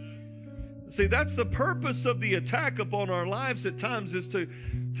realm. See, that's the purpose of the attack upon our lives at times, is to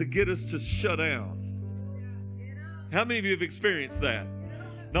get us to shut down. How many of you have experienced that?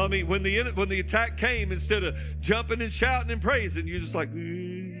 No, I mean, when the attack came, instead of jumping and shouting and praising, you're just like,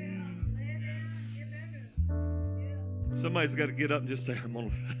 somebody's got to get up and just say,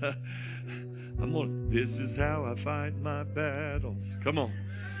 this is how I fight my battles. Come on.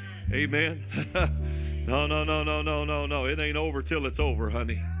 Amen. No. It ain't over till it's over,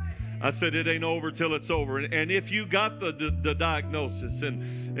 honey. I said it ain't over till it's over. And if you got the diagnosis,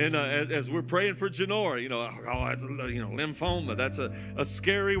 and as we're praying for Janora, that's lymphoma. That's a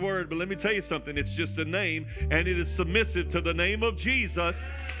scary word, but let me tell you something. It's just a name, and it is submissive to the name of Jesus.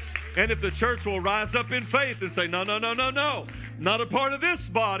 And if the church will rise up in faith and say, no, not a part of this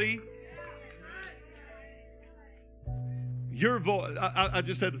body. Your voice. I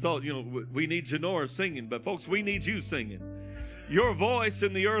just had the thought, we need Janora singing, but folks, we need you singing. Your voice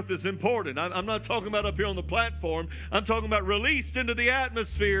in the earth is important. I'm not talking about up here on the platform. I'm talking about released into the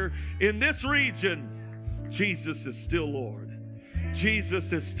atmosphere in this region. Jesus is still Lord.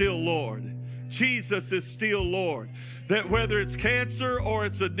 Jesus is still Lord. Jesus is still Lord. That whether it's cancer or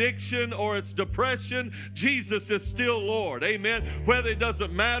it's addiction or it's depression, Jesus is still Lord. Amen. Whether it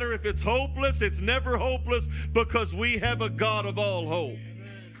doesn't matter if it's hopeless, it's never hopeless because we have a God of all hope.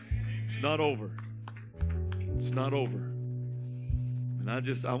 It's not over. It's not over. And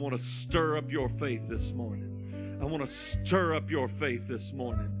I want to stir up your faith this morning. I want to stir up your faith this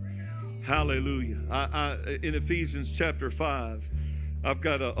morning. Hallelujah. In Ephesians chapter 5, I've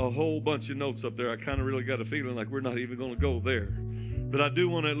got a whole bunch of notes up there. I kind of really got a feeling like we're not even going to go there. But I do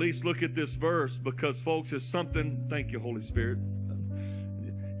want to at least look at this verse because, folks, it's something. Thank you, Holy Spirit.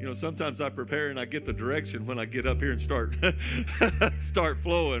 You know, sometimes I prepare and I get the direction when I get up here and start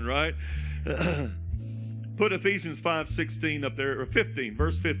flowing, right? Put Ephesians 5:16 up there, or 15,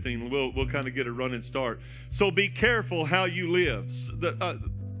 verse 15. We'll kind of get a running start. So be careful how you live.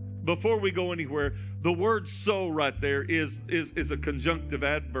 Before we go anywhere, the word "so" right there is a conjunctive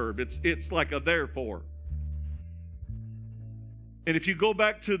adverb. It's like a therefore. And if you go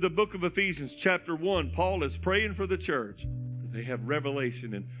back to the book of Ephesians, chapter 1, Paul is praying for the church. They have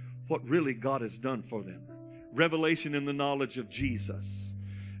revelation in what really God has done for them. Revelation in the knowledge of Jesus.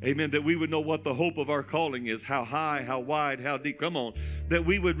 Amen. That we would know what the hope of our calling is, how high, how wide, how deep. Come on. That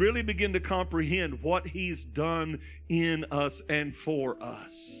we would really begin to comprehend what He's done in us and for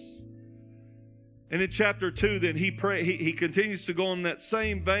us. And in chapter 2, then he continues to go in that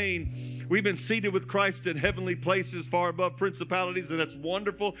same vein. We've been seated with Christ in heavenly places far above principalities, and that's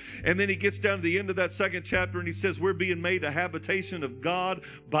wonderful. And then he gets down to the end of that second chapter, and he says we're being made a habitation of God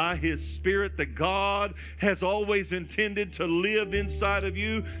by His Spirit, that God has always intended to live inside of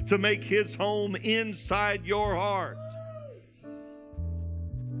you, to make His home inside your heart.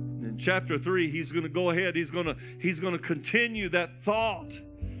 In chapter 3, he's going to go ahead. He's going to continue that thought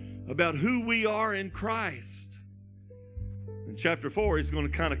about who we are in Christ. In chapter 4, he's going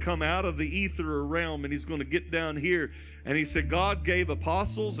to kind of come out of the ether realm, and he's going to get down here. And he said God gave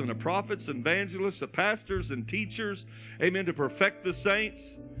apostles and prophets and evangelists, pastors and teachers, amen, to perfect the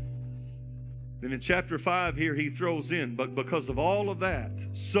saints. Then in chapter 5 here, he throws in, but because of all of that,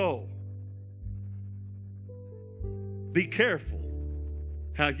 so be careful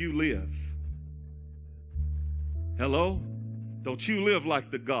how you live. Hello? Don't you live like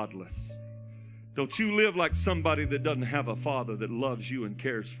the godless. Don't you live like somebody that doesn't have a father that loves you and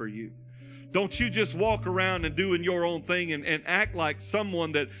cares for you. Don't you just walk around and doing your own thing and act like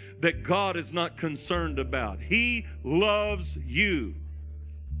someone that God is not concerned about. He loves you.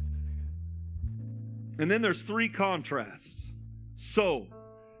 And then there's 3 contrasts. So,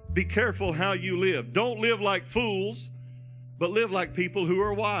 be careful how you live. Don't live like fools, but live like people who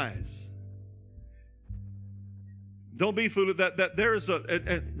are wise. Don't be foolish. That there's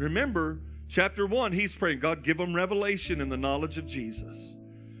and remember, chapter 1, he's praying, God, give them revelation in the knowledge of Jesus.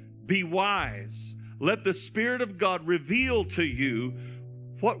 Be wise. Let the Spirit of God reveal to you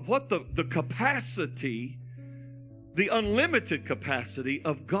what the capacity, the unlimited capacity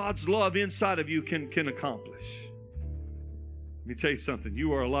of God's love inside of you can accomplish. Let me tell you something.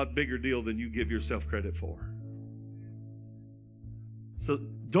 You are a lot bigger deal than you give yourself credit for. So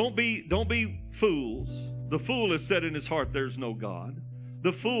don't be fools. The fool has said in his heart, there's no God.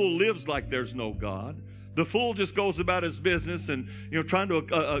 The fool lives like there's no God. The fool just goes about his business and, trying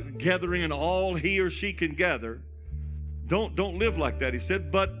to gather in all he or she can gather. Don't live like that, he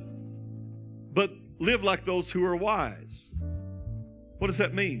said, but live like those who are wise. What does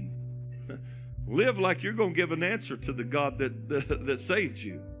that mean? Live like you're going to give an answer to the God that saved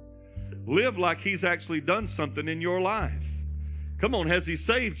you. Live like He's actually done something in your life. Come on, has He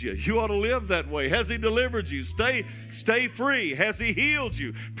saved you? You ought to live that way. Has He delivered you? Stay free. Has He healed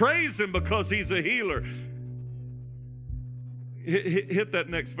you? Praise Him because He's a healer. Hit that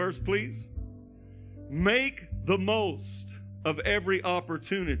next verse, please. Make the most of every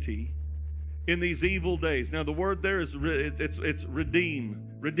opportunity in these evil days. Now, the word there is it's redeem.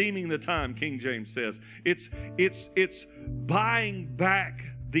 Redeeming the time, King James says. It's buying back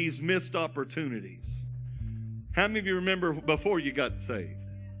these missed opportunities. How many of you remember before you got saved?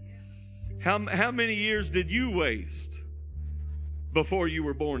 How many years did you waste before you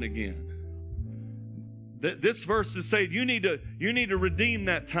were born again? This verse is saying you need to redeem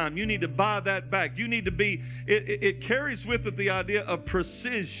that time. You need to buy that back. You need to be, it carries with it the idea of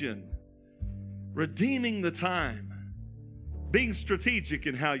precision. Redeeming the time. Being strategic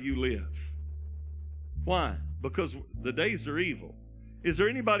in how you live. Why? Because the days are evil. Is there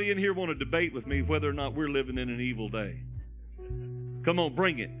anybody in here want to debate with me whether or not we're living in an evil day? Come on,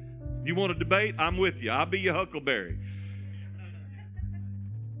 bring it. You want to debate? I'm with you. I'll be your huckleberry.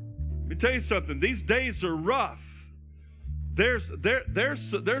 Let me tell you something. These days are rough. There's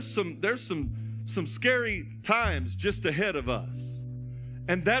some scary times just ahead of us.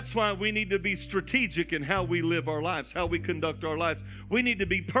 And that's why we need to be strategic in how we live our lives, how we conduct our lives. We need to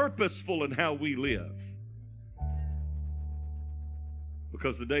be purposeful in how we live.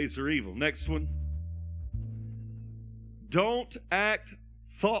 Because the days are evil. Next one. Don't act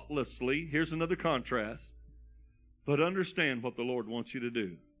thoughtlessly. Here's another contrast. But understand what the Lord wants you to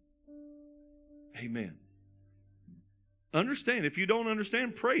do. Amen. Understand. If you don't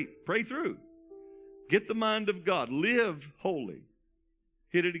understand, pray. Pray through. Get the mind of God. Live holy.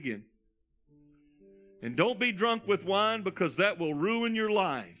 Hit it again. And don't be drunk with wine, because that will ruin your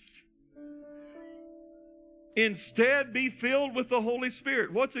life. Instead, be filled with the Holy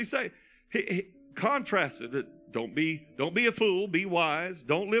Spirit. What's he say? He contrasted it. Don't be a fool. Be wise.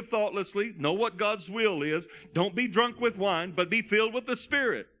 Don't live thoughtlessly. Know what God's will is. Don't be drunk with wine, but be filled with the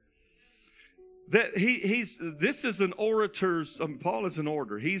Spirit. That this is an orator's. Paul is an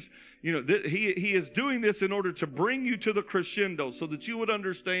orator. He is doing this in order to bring you to the crescendo, so that you would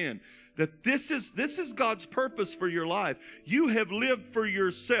understand that this is God's purpose for your life. You have lived for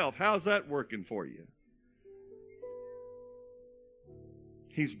yourself. How's that working for you?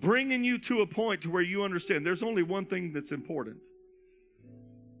 He's bringing you to a point to where you understand there's only one thing that's important.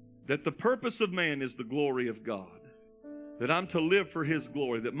 That the purpose of man is the glory of God. That I'm to live for His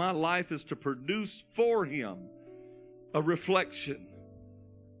glory. That my life is to produce for Him a reflection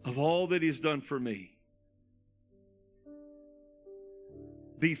of all that He's done for me.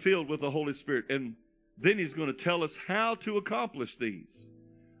 Be filled with the Holy Spirit. And then He's going to tell us how to accomplish these.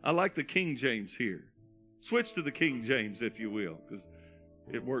 I like the King James here. Switch to the King James, if you will, because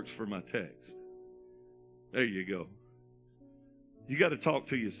it works for my text. There you go. You got to talk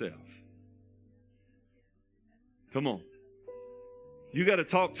to yourself. Come on. You got to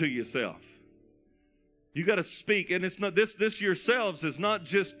talk to yourself. You got to speak. And it's not this yourselves is not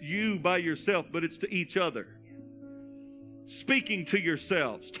just you by yourself, but it's to each other. Speaking to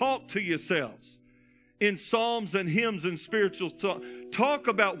yourselves. Talk to yourselves. In psalms and hymns and spirituals, talk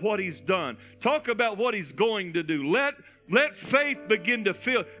about what He's done. Talk about what He's going to do. Let faith begin to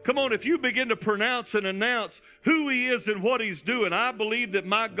fill. Come on, if you begin to pronounce and announce who He is and what He's doing, I believe that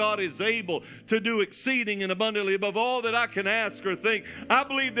my God is able to do exceeding and abundantly above all that I can ask or think. I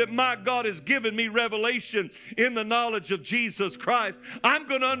believe that my God has given me revelation in the knowledge of Jesus Christ. I'm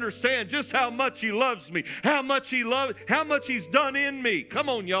going to understand just how much He loves me, how much He's done in me. Come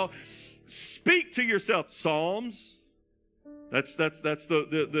on, y'all. Speak to yourself. Psalms. That's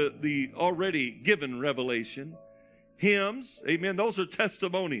the already given revelation. Hymns, amen. Those are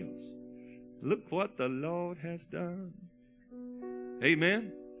testimonials. Look what the Lord has done.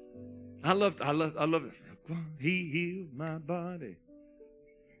 Amen. I love it. He healed my body.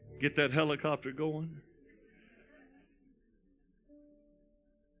 Get that helicopter going.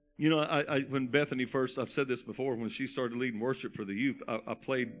 You know, when Bethany first, I've said this before, when she started leading worship for the youth, I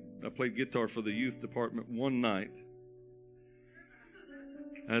played guitar for the youth department one night.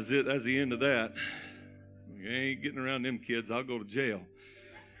 As the end of that, you ain't getting around them kids. I'll go to jail.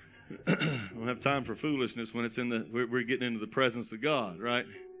 I don't have time for foolishness when we're getting into the presence of God, right?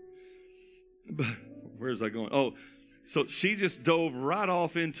 But where's I going? Oh, so she just dove right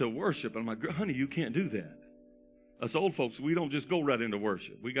off into worship. I'm like, honey, you can't do that. Us old folks, we don't just go right into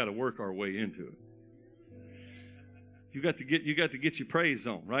worship. We got to work our way into it. You got to get your praise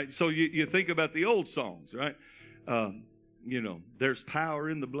on, right? So you think about the old songs, right? There's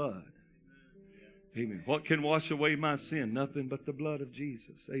power in the blood. Amen. What can wash away my sin? Nothing but the blood of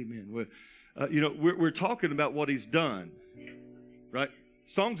Jesus. Amen. We're talking about what He's done, right?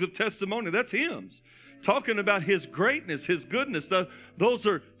 Songs of testimony, that's hymns. Talking about His greatness, His goodness. Those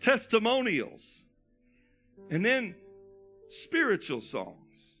are testimonials. And then spiritual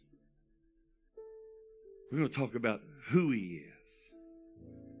songs. We're going to talk about who He is.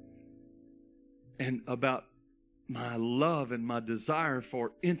 And about my love and my desire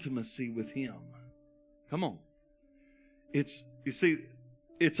for intimacy with Him. Come on. It's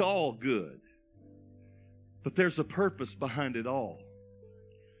all good. But there's a purpose behind it all.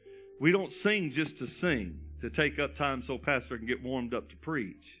 We don't sing just to sing, to take up time so pastor can get warmed up to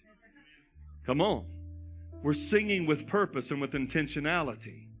preach. Come on. We're singing with purpose and with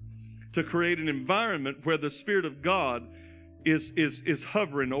intentionality to create an environment where the Spirit of God is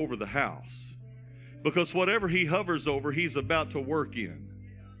hovering over the house. Because whatever He hovers over, He's about to work in.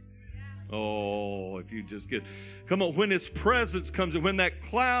 Oh, if you just get, come on, when His presence comes in, when that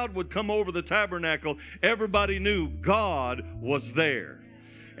cloud would come over the tabernacle, everybody knew God was there.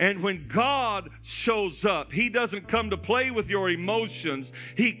 And when God shows up, He doesn't come to play with your emotions.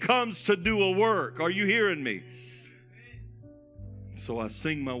 He comes to do a work. Are you hearing me? So I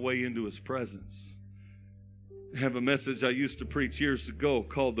sing my way into His presence. I have a message I used to preach years ago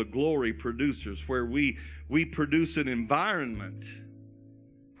called The Glory Producers, where we produce an environment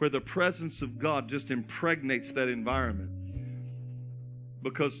where the presence of God just impregnates that environment.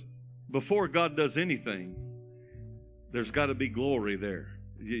 Because before God does anything, there's got to be glory there.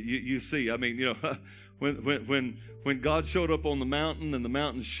 You see, I mean, you know, when God showed up on the mountain and the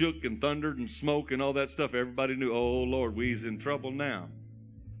mountain shook and thundered and smoke and all that stuff, everybody knew, oh, Lord, we's in trouble now.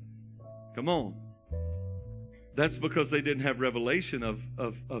 Come on. That's because they didn't have revelation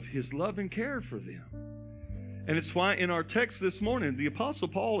of His love and care for them. And it's why in our text this morning, the Apostle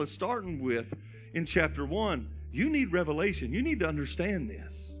Paul is starting with, in chapter 1, you need revelation. You need to understand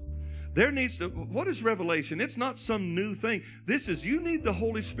this. There needs to, what is revelation? It's not some new thing. This is, you need the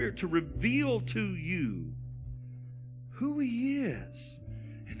Holy Spirit to reveal to you who He is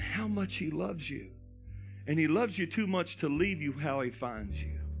and how much He loves you. And He loves you too much to leave you how He finds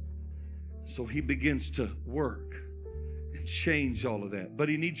you. So He begins to work and change all of that. But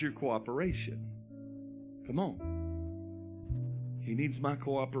He needs your cooperation. Come on. He needs my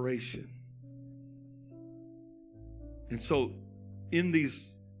cooperation. And so in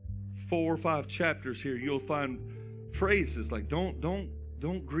these 4 or 5 chapters here, you'll find phrases like don't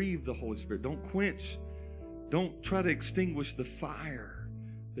grieve the Holy Spirit. Don't quench. Don't try to extinguish the fire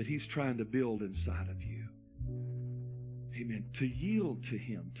that He's trying to build inside of you. Amen. To yield to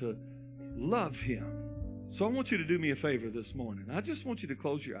Him, to love Him. So I want you to do me a favor this morning. I just want you to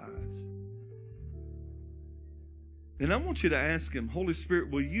close your eyes. And I want you to ask Him, Holy Spirit,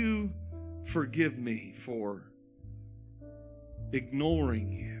 will you forgive me for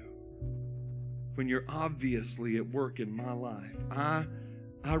ignoring you when you're obviously at work in my life? I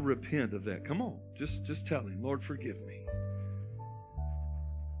repent of that. Come on, just tell Him, Lord, forgive me.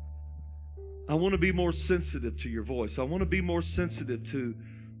 I want to be more sensitive to your voice. I want to be more sensitive to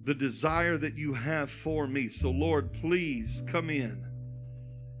the desire that you have for me. So, Lord, please come in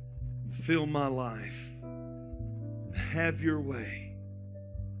and fill my life. Have your way.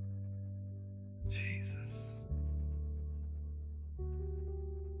 Jesus.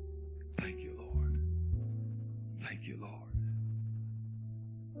 Thank you, Lord. Thank you, Lord.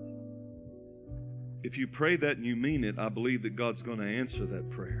 If you pray that and you mean it, I believe that God's going to answer that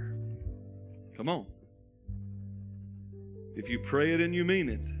prayer. Come on. If you pray it and you mean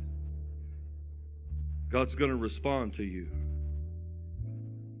it, God's going to respond to you.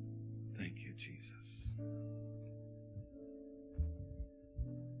 Thank you, Jesus.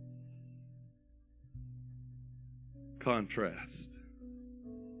 Contrast.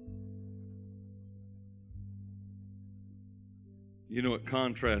 You know what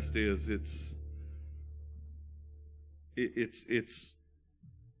contrast is? It's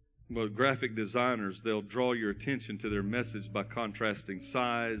well, graphic designers, they'll draw your attention to their message by contrasting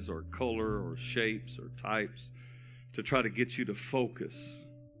size or color or shapes or types to try to get you to focus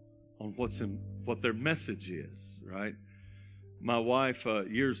on what their message is, right? My wife,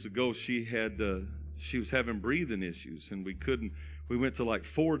 years ago, she was having breathing issues, and we went to like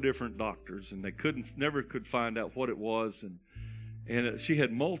 4 different doctors, and they never could find out what it was, and she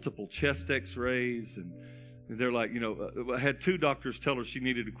had multiple chest x-rays, and they're like, you know, I had 2 doctors tell her she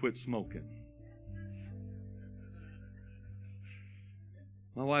needed to quit smoking.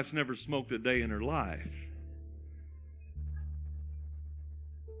 My wife's never smoked a day in her life.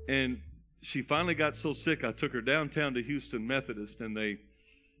 And she finally got so sick, I took her downtown to Houston Methodist, and they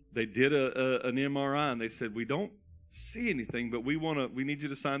did an MRI, and they said, we don't see anything, but we need you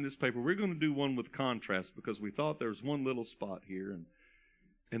to sign this paper. We're going to do one with contrast because we thought there was one little spot here.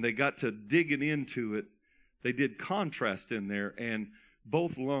 And they got to digging into it. They did contrast in there, and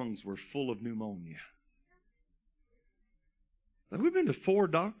both lungs were full of pneumonia. Like, we've been to 4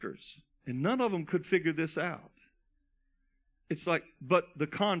 doctors, and none of them could figure this out. It's like, but the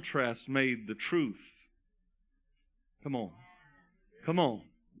contrast made the truth. Come on. Come on.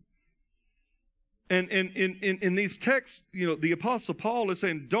 And in these texts, you know, the Apostle Paul is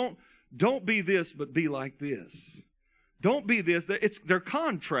saying, don't be this, but be like this. Don't be this. They're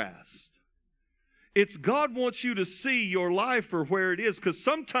contrast. It's God wants you to see your life for where it is, because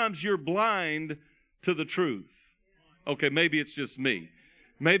sometimes you're blind to the truth. Okay, maybe it's just me.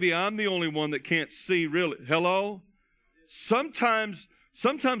 Maybe I'm the only one that can't see really. Hello? Sometimes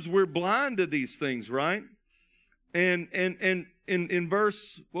we're blind to these things, right? And in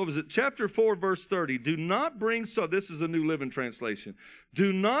verse, what was it? Chapter 4, verse 30. Do not bring, so this is a New Living Translation.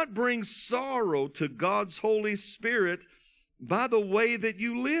 Do not bring sorrow to God's Holy Spirit by the way that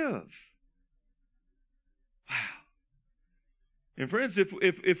you live. Wow. And friends,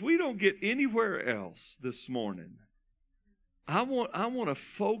 if we don't get anywhere else this morning, I want to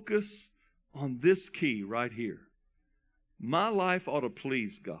focus on this key right here. My life ought to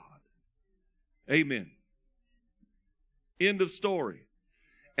please God. Amen. End of story.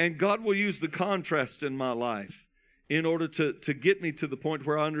 And God will use the contrast in my life in order to get me to the point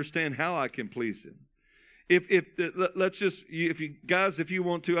where I understand how I can please Him. If you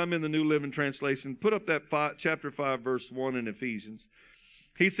want to, I'm in the New Living Translation. Put up that chapter 5, verse 1 in Ephesians.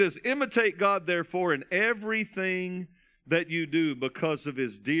 He says, imitate God, therefore, in everything that you do because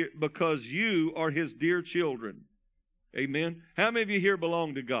you are His dear children. Amen. How many of you here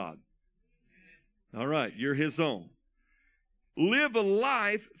belong to God? All right, you're His own. Live a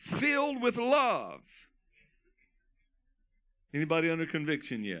life filled with love. Anybody under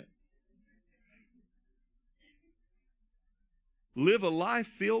conviction yet? Live a life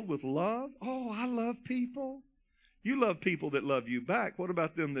filled with love. Oh, I love people. You love people that love you back. What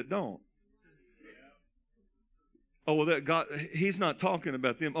about them that don't? Oh, well, that God, He's not talking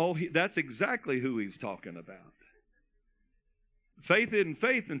about them. Oh, that's exactly who He's talking about. Faith isn't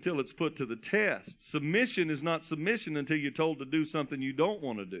faith until it's put to the test. Submission is not submission until you're told to do something you don't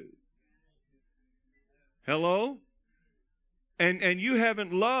want to do. Hello? And you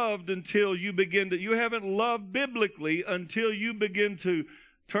haven't loved until you haven't loved biblically until you begin to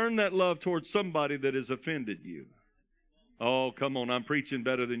turn that love towards somebody that has offended you. Oh, come on, I'm preaching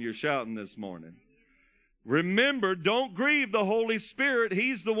better than you're shouting this morning. Remember, don't grieve the Holy Spirit.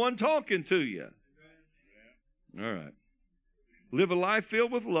 He's the one talking to you. All right. Live a life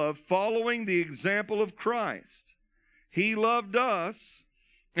filled with love, following the example of Christ. He loved us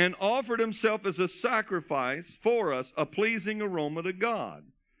and offered Himself as a sacrifice for us, a pleasing aroma to God.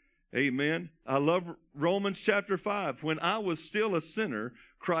 Amen. I love Romans chapter 5. When I was still a sinner,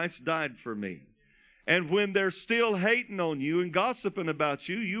 Christ died for me. And when they're still hating on you and gossiping about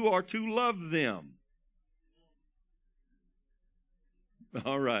you, you are to love them.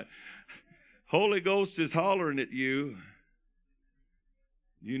 All right. Holy Ghost is hollering at you.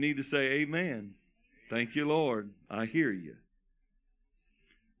 You need to say amen. Thank you, Lord. I hear you.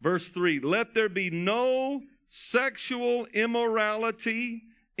 Verse 3, let there be no sexual immorality,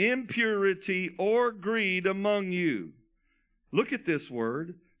 impurity, or greed among you. Look at this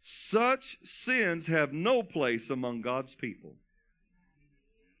word. Such sins have no place among God's people.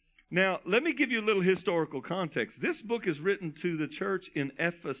 Now, let me give you a little historical context. This book is written to the church in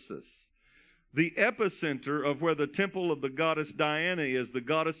Ephesus, the epicenter of where the temple of the goddess Diana is, the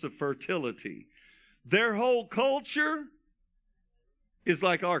goddess of fertility. Their whole culture is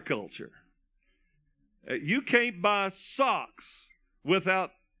like our culture. You can't buy socks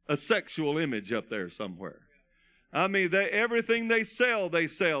without a sexual image up there somewhere. I mean, everything they sell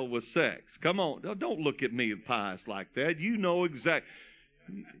with sex. Come on, don't look at me pious like that. You know exactly.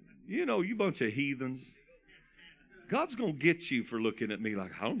 You know, you bunch of heathens. God's going to get you for looking at me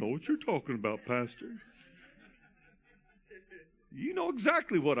like, I don't know what you're talking about, Pastor. You know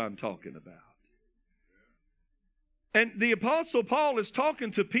exactly what I'm talking about. And the Apostle Paul is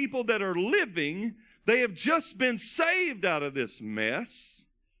talking to people that are living. They have just been saved out of this mess.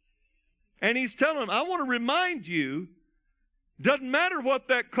 And he's telling them, I want to remind you, doesn't matter what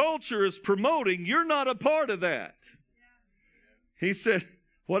that culture is promoting, you're not a part of that. He said,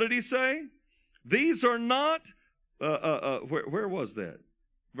 what did he say? These are not, where was that?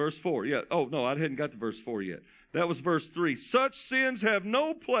 Verse 4, yeah. Oh, no, I hadn't got to verse 4 yet. That was verse 3. Such sins have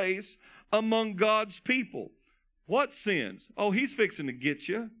no place among God's people. What sins? Oh, he's fixing to get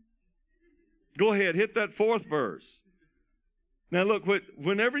you. Go ahead, hit that fourth verse. Now look,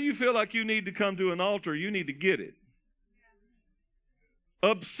 whenever you feel like you need to come to an altar, you need to get it.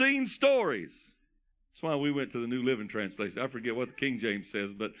 Obscene stories. That's why we went to the New Living Translation. I forget what the King James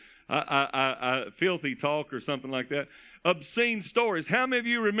says, but filthy talk or something like that. Obscene stories. How many of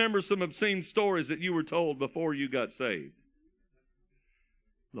you remember some obscene stories that you were told before you got saved?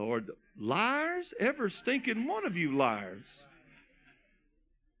 Lord, liars? Ever stinking one of you liars.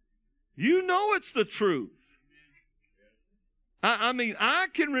 You know it's the truth. I mean, I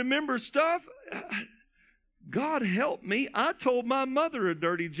can remember stuff. God help me. I told my mother a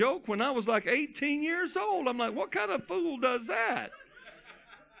dirty joke when I was like 18 years old. I'm like, what kind of fool does that?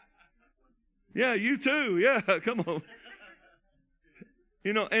 Yeah, you too. Yeah, come on.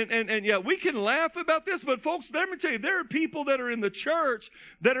 You know, and yeah, we can laugh about this, but folks, let me tell you, there are people that are in the church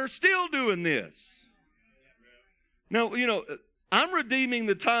that are still doing this. Now, you know, I'm redeeming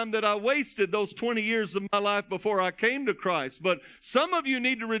the time that I wasted those 20 years of my life before I came to Christ. But some of you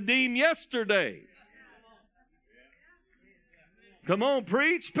need to redeem yesterday. Come on,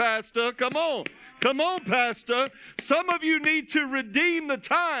 preach, Pastor. Come on. Come on, Pastor. Some of you need to redeem the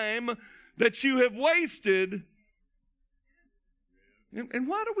time that you have wasted. And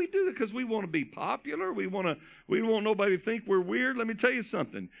why do we do that? Because we want to be popular. We want nobody to think we're weird. Let me tell you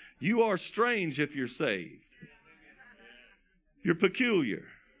something. You are strange if you're saved. You're peculiar.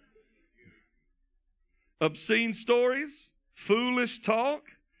 Obscene stories, foolish talk,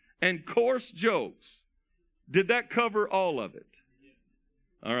 and coarse jokes. Did that cover all of it?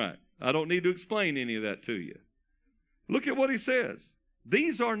 All right. I don't need to explain any of that to you. Look at what he says.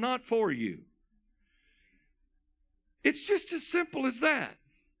 These are not for you. It's just as simple as that.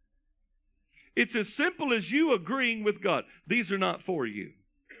 It's as simple as you agreeing with God. These are not for you.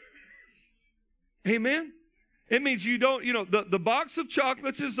 Amen? It means you don't, the box of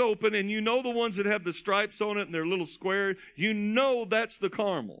chocolates is open, and you know the ones that have the stripes on it and they're little square. You know that's the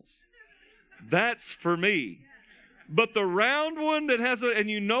caramels. That's for me. But the round one that has and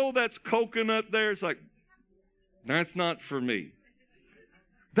you know that's coconut there, it's like, that's not for me.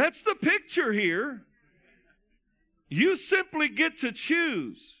 That's the picture here. You simply get to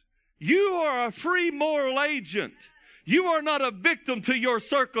choose. You are a free moral agent. You are not a victim to your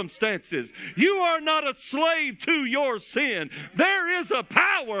circumstances. You are not a slave to your sin. There is a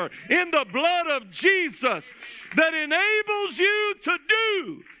power in the blood of Jesus that enables you to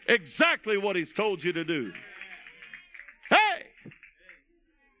do exactly what he's told you to do. Hey!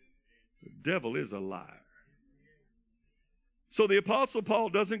 The devil is a liar. So the Apostle Paul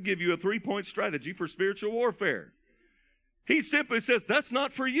doesn't give you a 3-point strategy for spiritual warfare. He simply says, that's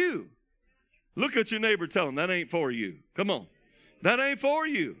not for you. Look at your neighbor, tell him, that ain't for you. Come on. That ain't for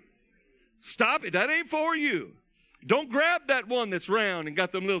you. Stop it. That ain't for you. Don't grab that one that's round and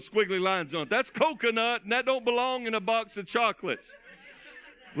got them little squiggly lines on it. That's coconut, and that don't belong in a box of chocolates.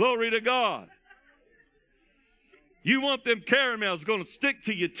 Glory to God. You want them caramels going to stick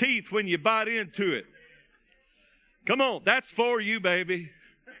to your teeth when you bite into it. Come on. That's for you, baby.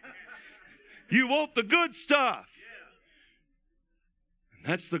 You want the good stuff.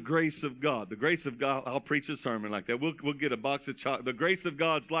 That's the grace of God. The grace of God, I'll preach a sermon like that. We'll get a box of chocolate. The grace of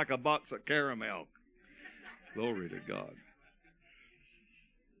God's like a box of caramel. Glory to God.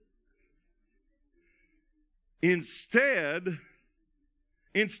 Instead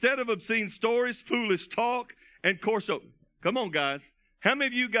of obscene stories, foolish talk, and coarse joke. Come on, guys. How many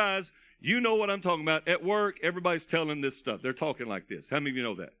of you guys, you know what I'm talking about? At work, everybody's telling this stuff. They're talking like this. How many of you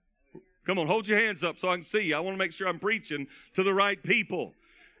know that? Come on, hold your hands up so I can see you. I want to make sure I'm preaching to the right people.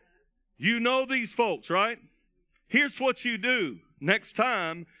 You know these folks, right? Here's what you do. Next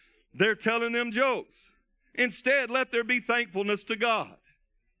time they're telling them jokes. Instead, let there be thankfulness to God.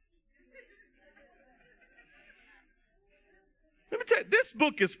 Let me tell you, this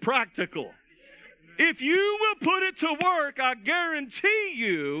book is practical. If you will put it to work, I guarantee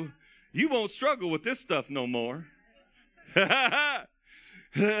you, you won't struggle with this stuff no more.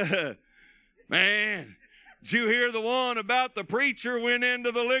 Man, did you hear the one about the preacher went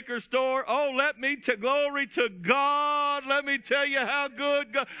into the liquor store? Oh, glory to God. Let me tell you how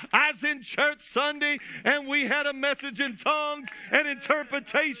good God. I was in church Sunday and we had a message in tongues and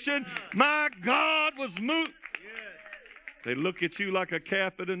interpretation. My God was moved. They look at you like a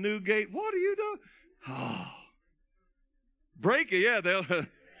calf at a new gate. What are you doing? Oh. Break it. Yeah,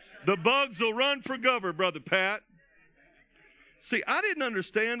 the bugs will run for cover, Brother Pat. See, I didn't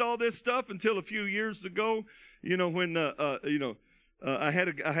understand all this stuff until a few years ago. When I had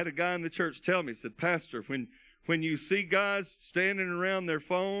a guy in the church tell me, he said, Pastor, when you see guys standing around their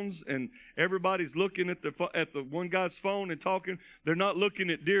phones and everybody's looking at the one guy's phone and talking, they're not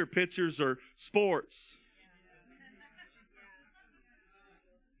looking at deer pictures or sports.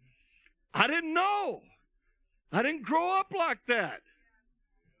 I didn't know. I didn't grow up like that.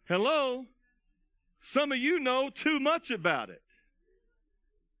 Hello? Some of you know too much about it.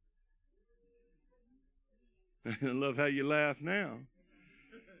 I love how you laugh now.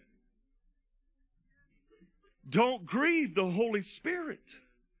 Don't grieve the Holy Spirit.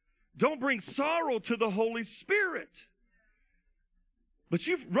 Don't bring sorrow to the Holy Spirit. But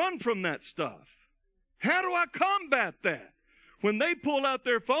you've run from that stuff. How do I combat that? When they pull out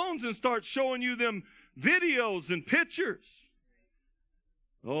their phones and start showing you them videos and pictures.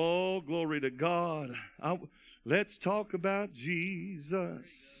 Oh, glory to God. Let's talk about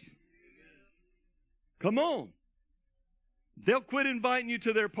Jesus. Come on. They'll quit inviting you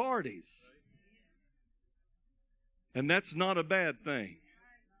to their parties. And that's not a bad thing.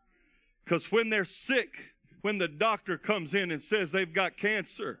 Because when they're sick, when the doctor comes in and says they've got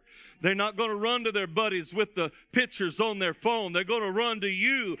cancer. They're not going to run to their buddies with the pictures on their phone. They're going to run to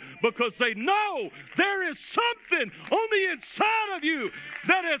you because they know there is something on the inside of you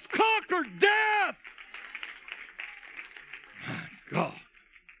that has conquered death. My God.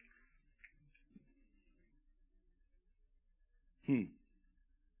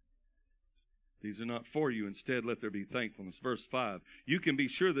 These are not for you. Instead, let there be thankfulness. Verse 5. You can be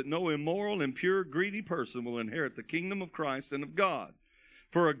sure that no immoral, impure, greedy person will inherit the kingdom of Christ and of God.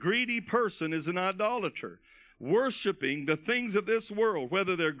 For a greedy person is an idolater, worshiping the things of this world,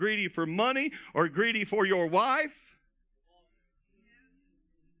 whether they're greedy for money or greedy for your wife.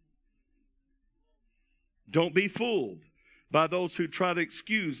 Don't be fooled by those who try to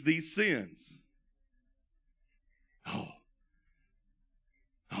excuse these sins. Oh,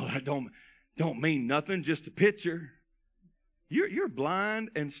 that don't mean nothing, just a picture. You're blind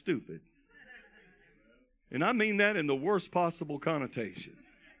and stupid. And I mean that in the worst possible connotation.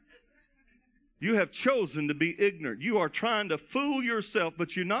 You have chosen to be ignorant. You are trying to fool yourself,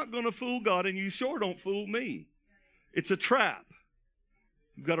 but you're not going to fool God, and you sure don't fool me. It's a trap.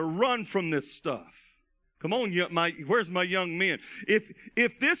 You've got to run from this stuff. Come on, where's my young men?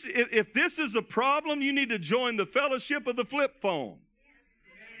 If this is a problem, you need to join the fellowship of the flip phone.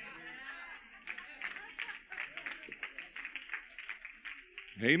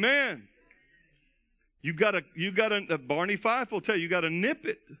 Amen. You got to, Barney Fife will tell you, you got to nip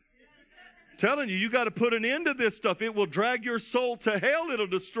it. I'm telling you, you got to put an end to this stuff. It will drag your soul to hell. It'll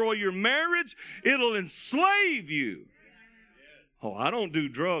destroy your marriage. It'll enslave you. Oh, I don't do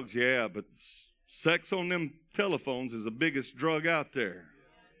drugs. Yeah, but sex on them telephones is the biggest drug out there.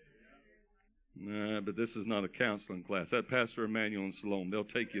 Nah, but this is not a counseling class. That Pastor Emmanuel and Salome, they'll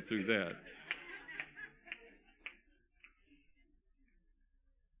take you through that.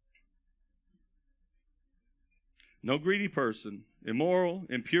 No greedy person, immoral,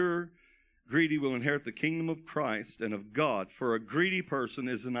 impure, greedy will inherit the kingdom of Christ and of God. For a greedy person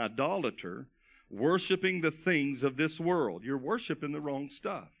is an idolater, worshiping the things of this world. You're worshiping the wrong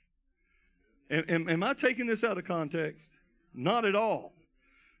stuff. Am I taking this out of context? Not at all.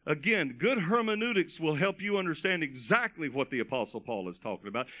 Again, good hermeneutics will help you understand exactly what the Apostle Paul is talking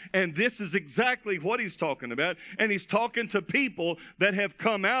about. And this is exactly what he's talking about. And he's talking to people that have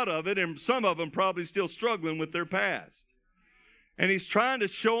come out of it, and some of them probably still struggling with their past. And he's trying to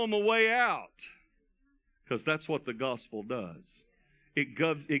show them a way out, because that's what the gospel does.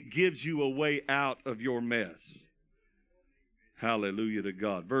 It gives you a way out of your mess. Hallelujah to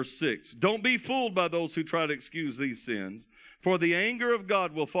God. Verse 6, don't be fooled by those who try to excuse these sins, for the anger of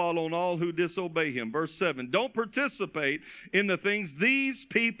God will fall on all who disobey him. Verse 7, don't participate in the things these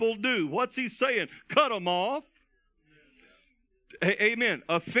people do. What's he saying? Cut them off. Amen.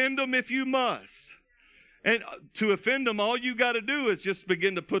 Offend them if you must. And to offend them, all you got to do is just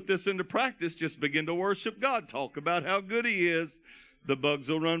begin to put this into practice. Just begin to worship God. Talk about how good he is. The bugs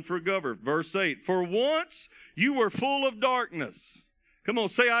will run for cover. Verse 8, for once you were full of darkness. Come on,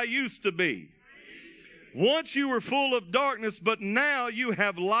 say, I used to be. Once you were full of darkness, but now you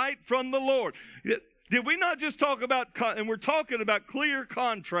have light from the Lord. Did we not just talk about, and we're talking about clear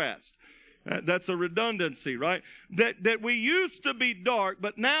contrast. That's a redundancy, right? That we used to be dark,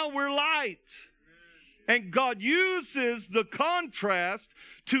 but now we're light. And God uses the contrast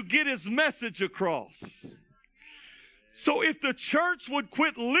to get his message across. So if the church would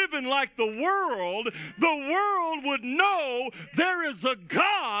quit living like the world would know there is a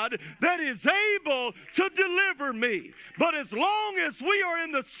God that is able to deliver me. But as long as we are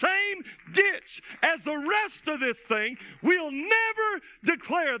in the same ditch as the rest of this thing, we'll never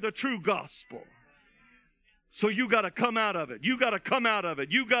declare the true gospel. So you got to come out of it. You got to come out of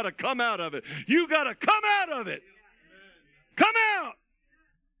it. You got to come out of it. You got to come out of it. Come out.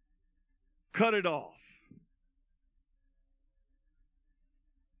 Cut it off.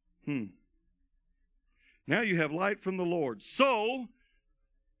 Now you have light from the Lord. So,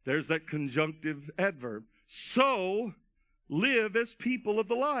 there's that conjunctive adverb. So, live as people of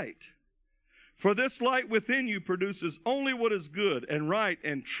the light. For this light within you produces only what is good and right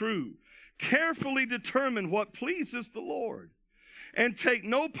and true. Carefully determine what pleases the Lord. And take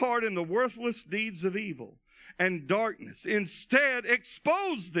no part in the worthless deeds of evil and darkness. Instead,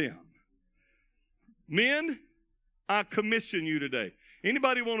 expose them. Men, I commission you today.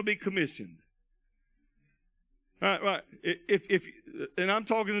 Anybody want to be commissioned? All right. And I'm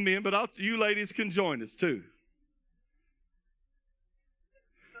talking to men, but you ladies can join us too.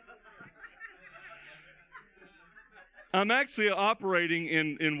 I'm actually operating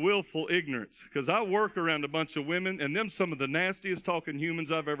in willful ignorance because I work around a bunch of women, and them some of the nastiest talking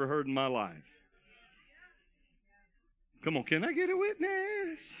humans I've ever heard in my life. Come on, can I get a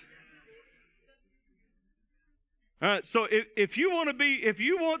witness? All right, so if you want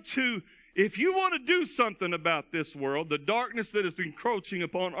to do something about this world, the darkness that is encroaching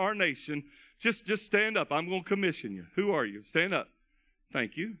upon our nation, just stand up. I'm going to commission you. Who are you? Stand up.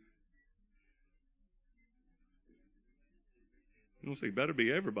 Thank you. I don't say better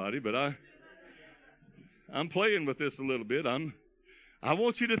be everybody, but I'm playing with this a little bit. I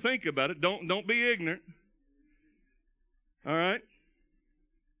want you to think about it. Don't be ignorant. All right?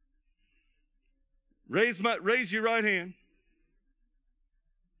 Raise your right hand.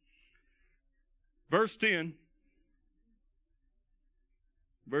 Verse 10.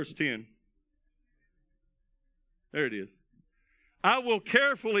 Verse 10. There it is. I will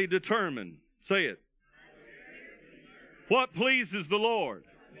carefully determine, say it, what pleases the Lord.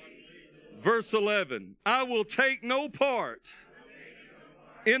 Verse 11. I will take no part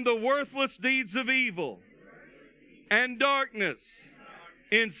in the worthless deeds of evil and darkness.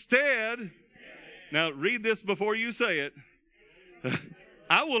 Instead, now read this before you say it,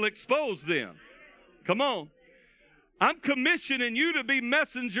 I will expose them. Come on. I'm commissioning you to be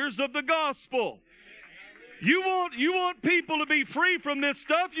messengers of the gospel. You want people to be free from this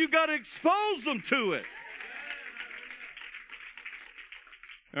stuff, you got to expose them to it.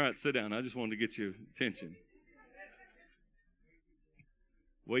 All right, sit down. I just wanted to get your attention.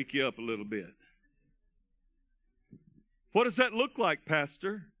 Wake you up a little bit. What does that look like,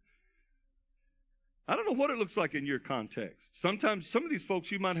 Pastor? I don't know what it looks like in your context. Sometimes some of these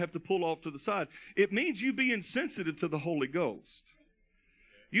folks you might have to pull off to the side. It means you being sensitive to the Holy Ghost.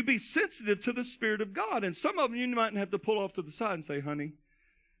 You be sensitive to the Spirit of God. And some of them you might have to pull off to the side and say, honey,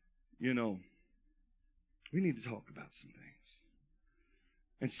 we need to talk about some things.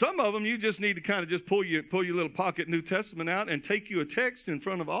 And some of them you just need to kind of just pull your little pocket New Testament out and take you a text in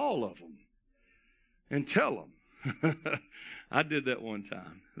front of all of them and tell them. I did that one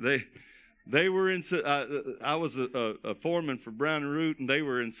time. They were I was a foreman for Brown and Root, and they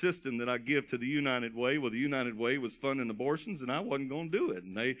were insisting that I give to the United Way. Well, the United Way was funding abortions, and I wasn't going to do it.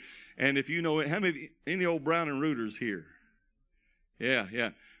 And if you know it, any old Brown and Rooters here? Yeah.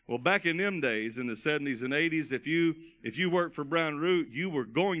 Well, back in them days, in the 70s and 80s, if you worked for Brown and Root, you were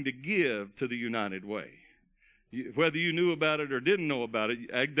going to give to the United Way. Whether you knew about it or didn't know about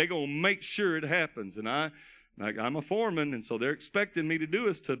it, they're going to make sure it happens. And I'm a foreman, and so they're expecting me to do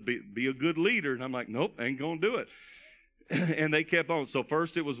is to be a good leader. And I'm like, nope, ain't going to do it. And they kept on. So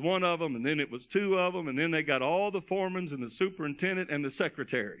first it was one of them, and then it was two of them, and then they got all the foremans and the superintendent and the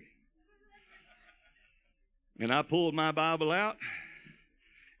secretary. And I pulled my Bible out.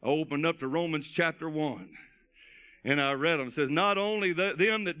 I opened up to Romans chapter 1. And I read them. It says, not only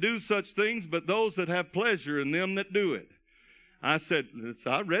them that do such things, but those that have pleasure in them that do it. I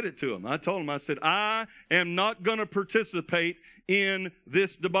read it to them. I told them, I said, I am not going to participate in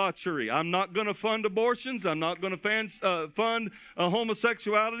this debauchery. I'm not going to fund abortions. I'm not going to fund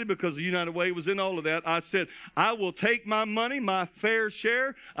homosexuality because the United Way was in all of that. I said, I will take my money, my fair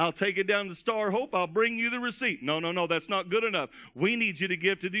share. I'll take it down to Star Hope. I'll bring you the receipt. No, that's not good enough. We need you to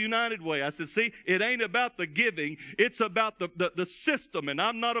give to the United Way. I said, see, it ain't about the giving. It's about the system, and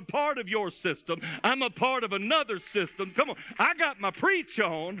I'm not a part of your system. I'm a part of another system. Come on. I got my preach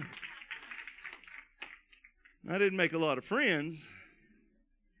on. I didn't make a lot of friends,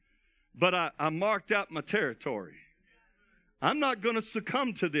 but I marked out my territory. I'm not going to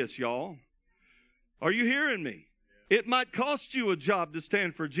succumb to this, y'all. Are you hearing me? It might cost you a job to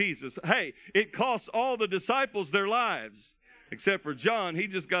stand for Jesus. Hey, it costs all the disciples their lives, except for John. He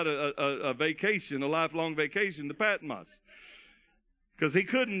just got a vacation, a lifelong vacation to Patmos, because he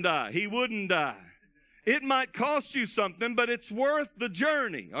couldn't die. He wouldn't die. It might cost you something, but it's worth the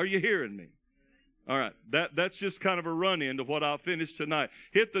journey. Are you hearing me? All right, that's just kind of a run-in to what I'll finish tonight.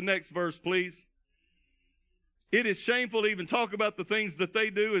 Hit the next verse, please. It is shameful to even talk about the things that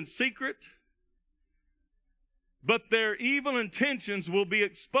they do in secret, but their evil intentions will be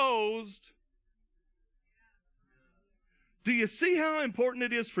exposed. Do you see how important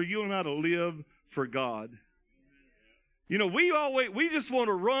it is for you and I to live for God? You know, we just want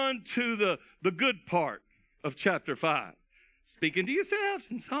to run to the good part of chapter 5. Speaking to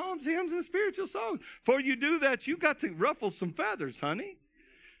yourselves in psalms, hymns, and spiritual songs. Before you do that, you've got to ruffle some feathers, honey.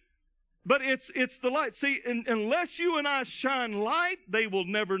 But it's the light. See, unless you and I shine light, they will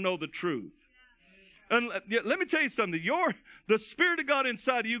never know the truth. And let me tell you something. The Spirit of God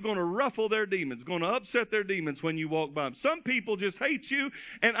inside of you is going to ruffle their demons, going to upset their demons when you walk by them. Some people just hate you,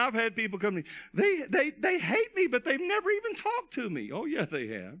 and I've had people come to me. They hate me, but they've never even talked to me. Oh, yeah, they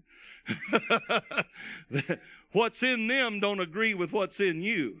have. What's in them don't agree with what's in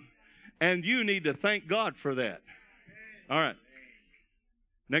you. And you need to thank God for that. All right.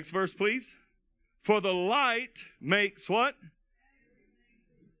 Next verse, please. For the light makes what?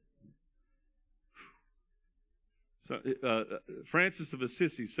 So, Francis of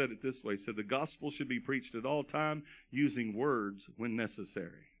Assisi said it this way. He said, the gospel should be preached at all time using words when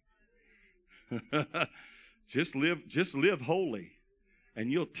necessary. Just live holy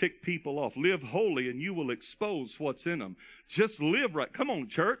and you'll tick people off. Live holy and you will expose what's in them. Just live right. Come on,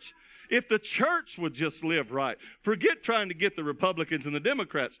 church. If the church would just live right, forget trying to get the Republicans and the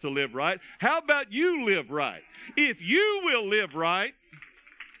Democrats to live right. How about you live right? If you will live right,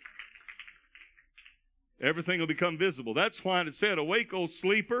 everything will become visible. That's why it said, awake, O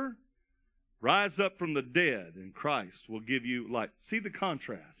sleeper, rise up from the dead, and Christ will give you light. See the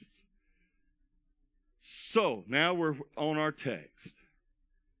contrasts. So, now we're on our text.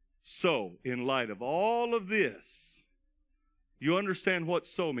 So, in light of all of this, you understand what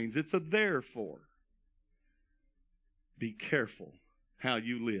so means. It's a therefore. Be careful how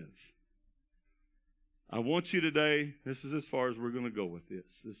you live. I want you today, this is as far as we're going to go with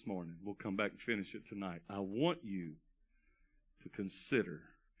this morning. We'll come back and finish it tonight. I want you to consider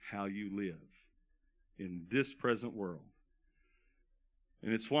how you live in this present world.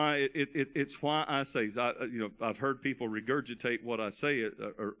 And it's why it's why I say, I've heard people regurgitate what I say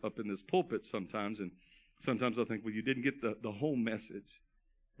up in this pulpit sometimes, and sometimes I think, well, you didn't get the whole message,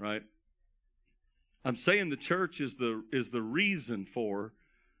 right? I'm saying the church is the reason for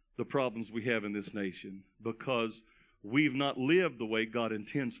the problems we have in this nation, because we've not lived the way God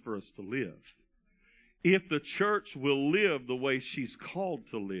intends for us to live. If the church will live the way she's called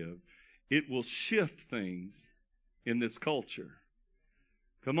to live, it will shift things in this culture.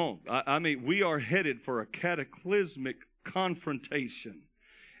 Come on. I mean, we are headed for a cataclysmic confrontation.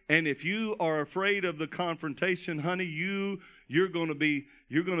 And if you are afraid of the confrontation, honey, you're going to be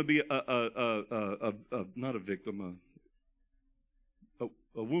not a victim,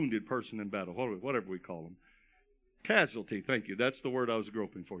 a wounded person in battle, whatever we call them. Casualty, thank you. That's the word I was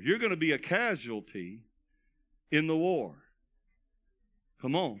groping for. You're going to be a casualty in the war.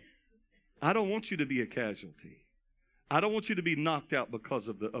 Come on. I don't want you to be a casualty. I don't want you to be knocked out because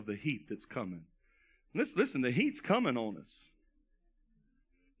of the heat that's coming. Listen, the heat's coming on us.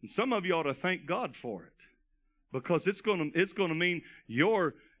 And some of you ought to thank God for it, because it's going to mean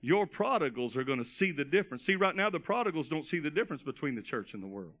your prodigals are going to see the difference. See, right now the prodigals don't see the difference between the church and the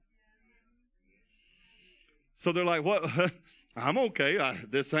world. So they're like, "What? I'm okay.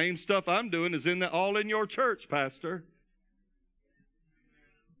 The same stuff I'm doing is all in your church, Pastor."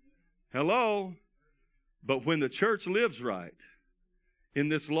 Hello? But when the church lives right in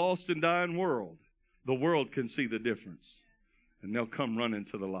this lost and dying world, the world can see the difference, and they'll come running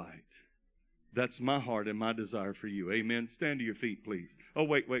to the light. That's my heart and my desire for you. Amen. Stand to your feet, please. Oh,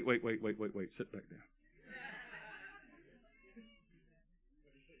 wait. Sit back down.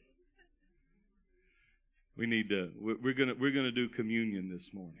 We need to. We're gonna do communion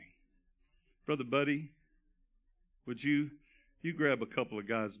this morning. Brother Buddy, would you grab a couple of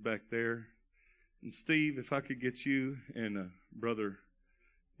guys back there? And Steve, if I could get you and brother,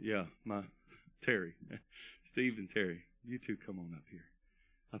 my Terry, Steve and Terry, you two come on up here.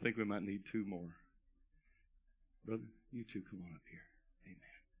 I think we might need two more. Brother, you two come on up here. Amen.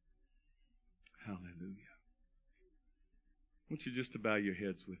 Hallelujah. I want you just to bow your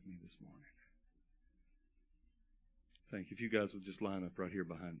heads with me this morning. Thank you. If you guys would just line up right here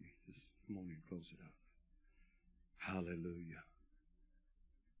behind me. Just come on and close it up. Hallelujah.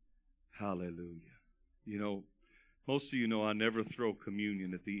 Hallelujah. You know, most of you know I never throw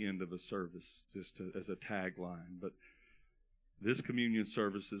communion at the end of a service just as a tagline, but this communion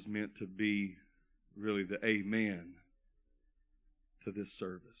service is meant to be really the amen to this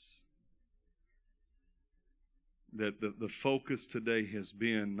service. That the focus today has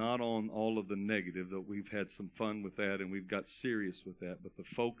been not on all of the negative, that we've had some fun with that and we've got serious with that, but the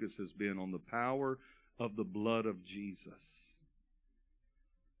focus has been on the power of the blood of Jesus.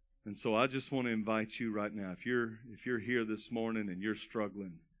 And so I just want to invite you right now, if you're here this morning and you're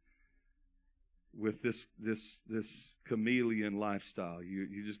struggling with this chameleon lifestyle,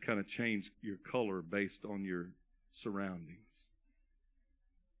 you just kind of change your color based on your surroundings,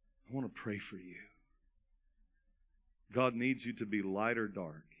 I want to pray for you. God needs you to be light or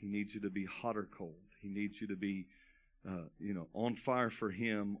dark. He needs you to be hot or cold. He needs you to be on fire for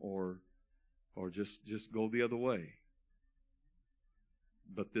Him or just go the other way.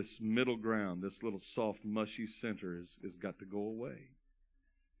 But this middle ground, this little soft, mushy center has got to go away.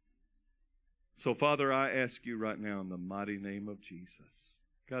 So, Father, I ask you right now in the mighty name of Jesus.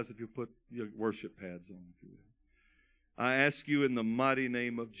 Guys, if you put your worship pads on, if you will. I ask you in the mighty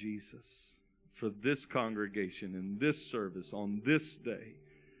name of Jesus, for this congregation in this service on this day.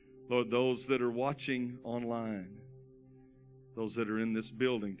 Lord, those that are watching online, those that are in this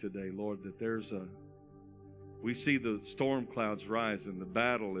building today, Lord, that we see the storm clouds rise and the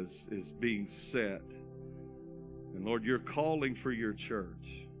battle is being set. And Lord, you're calling for your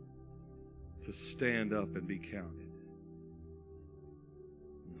church to stand up and be counted.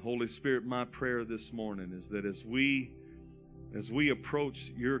 And Holy Spirit, my prayer this morning is that as we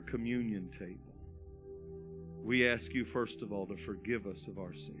approach your communion table, we ask you, first of all, to forgive us of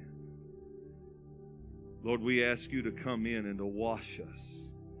our sin. Lord, we ask you to come in and to wash us.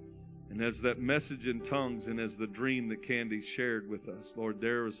 And as that message in tongues and as the dream that Candy shared with us, Lord,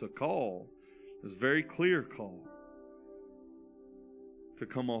 there is a call, this very clear call, to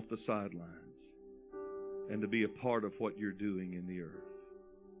come off the sidelines and to be a part of what you're doing in the earth.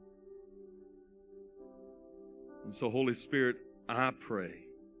 And so, Holy Spirit, I pray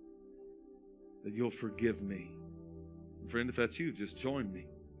that you'll forgive me. Friend, if that's you, just join me.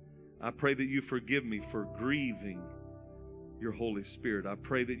 I pray that you forgive me for grieving your Holy Spirit. I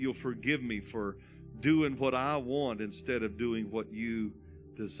pray that you'll forgive me for doing what I want instead of doing what you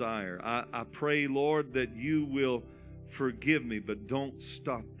desire. I pray, Lord, that you will forgive me, but don't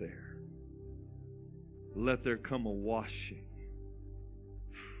stop there. Let there come a washing.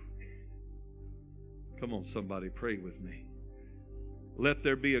 Come on, somebody, pray with me. Let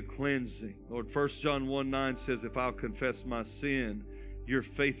there be a cleansing. Lord, 1 John 1:9 says, if I'll confess my sin, you're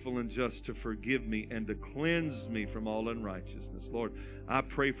faithful and just to forgive me and to cleanse me from all unrighteousness. Lord, I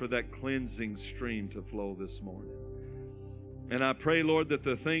pray for that cleansing stream to flow this morning. And I pray, Lord, that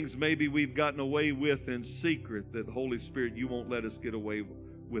the things maybe we've gotten away with in secret, that Holy Spirit, you won't let us get away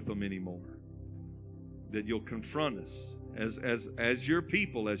with them anymore. That you'll confront us as your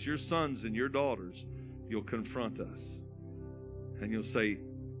people, as your sons and your daughters. You'll confront us. And you'll say,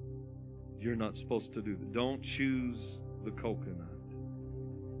 you're not supposed to do that. Don't choose the coconut.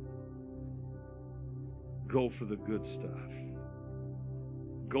 Go for the good stuff.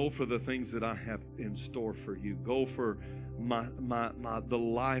 Go for the things that I have in store for you. Go for the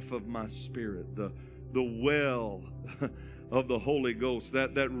life of my spirit, the well of the Holy Ghost,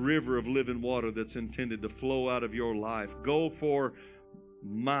 that river of living water that's intended to flow out of your life. Go for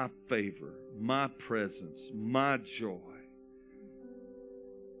my favor, my presence, my joy.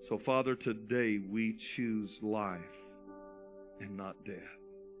 So, Father, today we choose life and not death.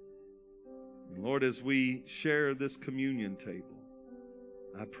 And Lord, as we share this communion table,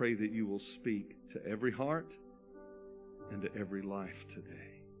 I pray that you will speak to every heart and to every life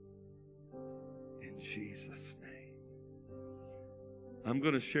today. In Jesus' name. I'm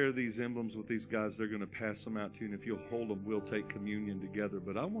going to share these emblems with these guys. They're going to pass them out to you. And if you'll hold them, we'll take communion together.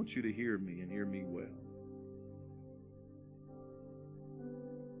 But I want you to hear me and hear me well.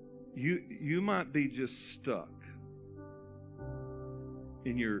 You might be just stuck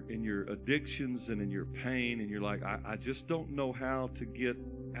in your addictions and in your pain, and you're like, I just don't know how to get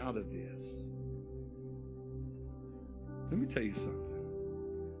out of this. Let me tell you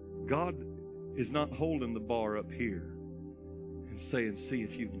something. God is not holding the bar up here and saying, see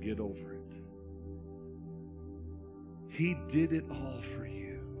if you can get over it. He did it all for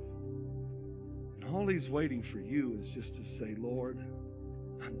you. And all he's waiting for you is just to say, Lord,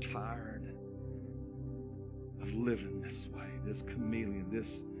 I'm tired of living this way, this chameleon,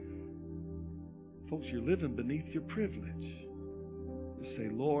 this. Folks, you're living beneath your privilege. Just say,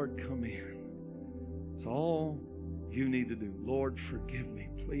 Lord, come in. It's all you need to do. Lord, forgive me.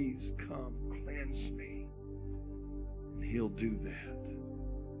 Please come cleanse me. And he'll do that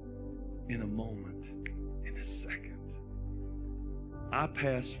in a moment, in a second. I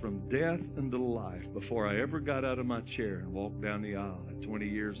passed from death into life before I ever got out of my chair and walked down the aisle at 20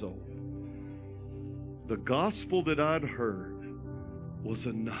 years old. The gospel that I'd heard was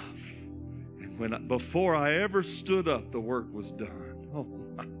enough. And before I ever stood up, the work was done. Oh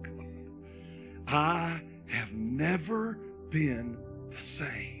my God. I have never been the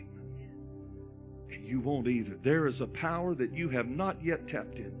same. And you won't either. There is a power that you have not yet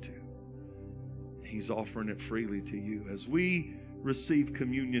tapped into. He's offering it freely to you. As we receive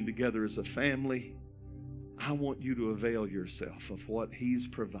communion together as a family, I want you to avail yourself of what he's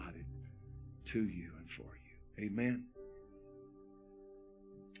provided to you and for you. Amen.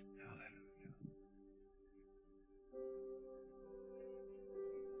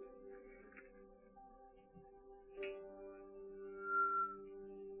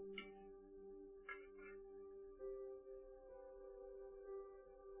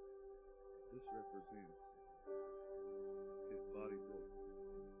 This represents his body broken.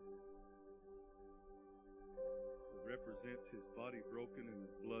 It represents his body broken and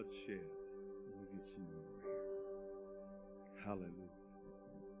his blood shed. get some more over here. Hallelujah.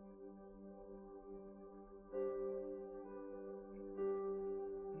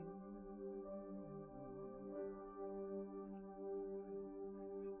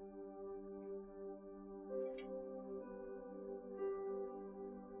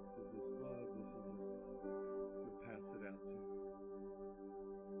 This is his blood. This is his blood. We'll pass it out to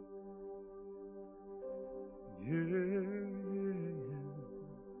you. Yeah.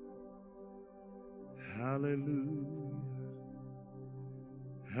 Hallelujah.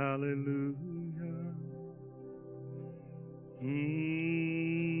 Hallelujah.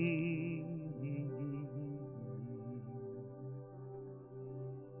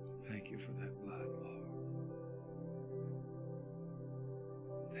 Thank you for that blood, Lord.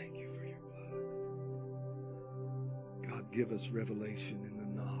 Thank you for your blood. God, give us revelation in the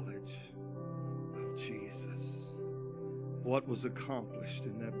knowledge of Jesus. What was accomplished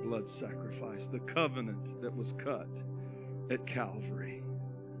in that blood sacrifice, the covenant that was cut at Calvary.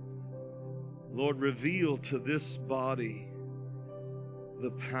 Lord, reveal to this body the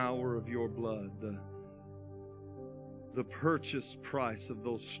power of your blood, the purchase price of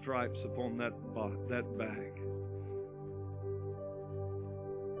those stripes upon that bag.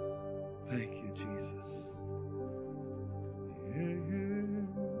 Thank you, Jesus.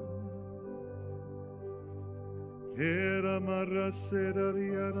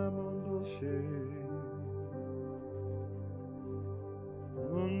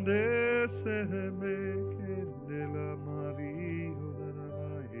 Donde se me quede la María.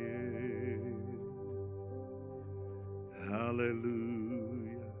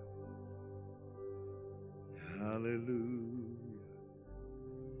 Hallelujah. Hallelujah.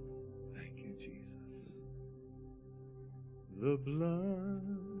 Thank you, Jesus. The blood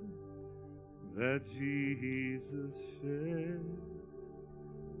that Jesus shed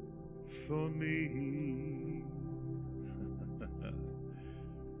for me.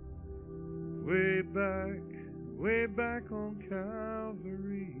 Way back on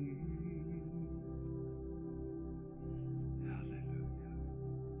Calvary. Hallelujah.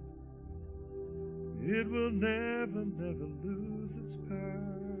 It will never, never lose its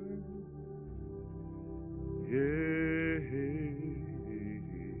power. Yeah.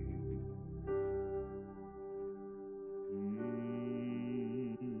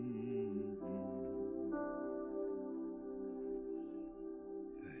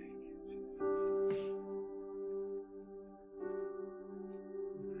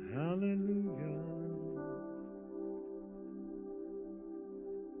 Hallelujah.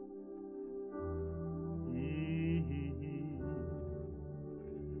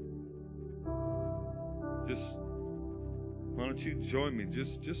 Just why don't you join me?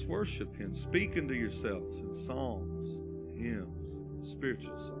 Just worship Him. Speak into yourselves in psalms, hymns,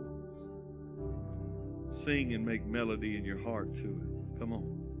 spiritual songs. Sing and make melody in your heart to it. Come on.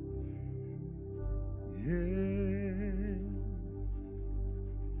 Yeah.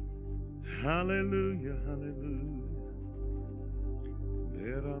 Hallelujah, hallelujah.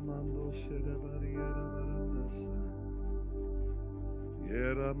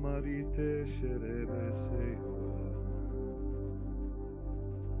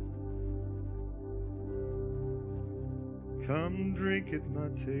 Come drink at my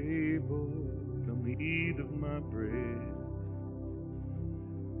table, come eat of my bread.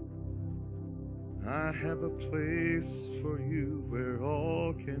 I have a place for you where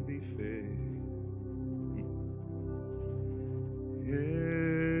all can be fed.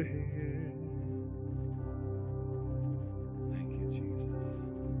 Yeah, yeah. Thank you, Jesus.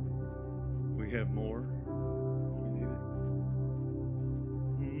 We have more. We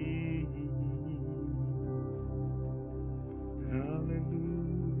need it. Hallelujah.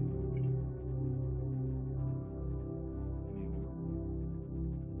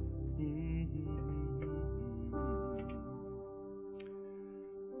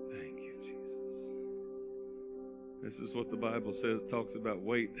 This is what the Bible says. It talks about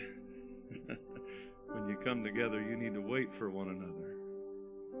wait. When you come together, you need to wait for one another.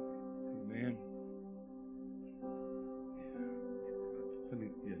 Amen.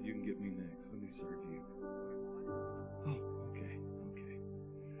 Yeah, you can get me next. Let me serve you. Oh, okay.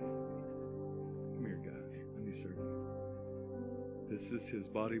 Come here, guys. Let me serve you. This is His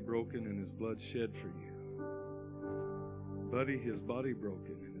body broken and His blood shed for you. Buddy, His body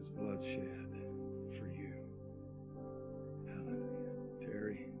broken and His blood shed for you.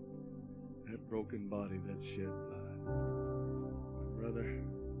 Terry, that broken body, that shed blood. My brother,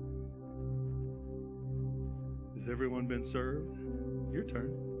 has everyone been served? Your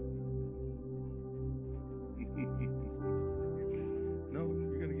turn. No,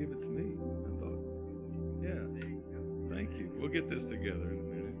 you're going to give it to me. I thought. together in a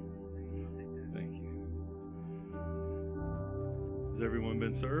minute. Thank you. Has everyone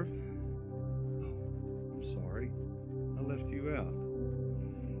been served? I'm sorry. I left you out.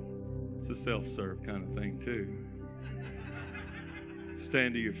 It's a self-serve kind of thing, too.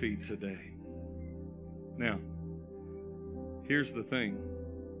 Stand to your feet today. Now, here's the thing.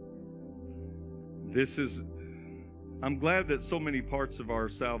 I'm glad that so many parts of our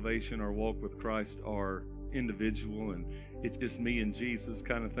salvation, our walk with Christ, are individual and it's just me and Jesus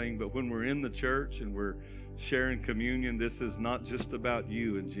kind of thing. But when we're in the church and we're sharing communion, this is not just about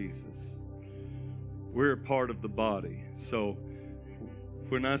you and Jesus. We're a part of the body. So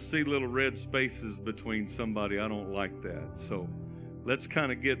when I see little red spaces between somebody, I don't like that. So let's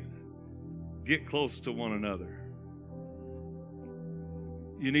kind of get close to one another.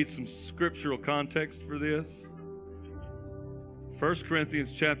 You need some scriptural context for this. 1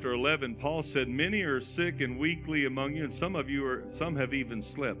 Corinthians chapter 11, Paul said, many are sick and weakly among you, and some have even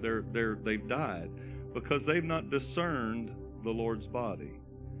slept. They've died because they've not discerned the Lord's body.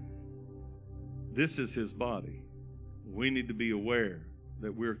 This is his body. We need to be aware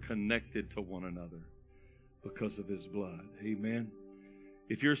that we're connected to one another because of his blood. Amen.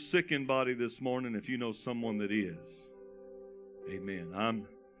 If you're sick in body this morning, if you know someone that is, amen.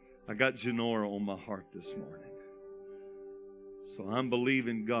 I got Janora on my heart this morning. So I'm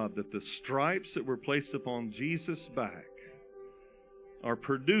believing God that the stripes that were placed upon Jesus' back are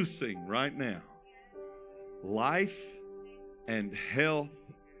producing right now life and health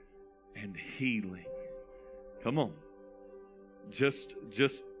and healing. Come on. Just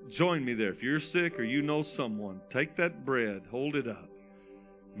join me there. If you're sick or you know someone, take that bread, hold it up.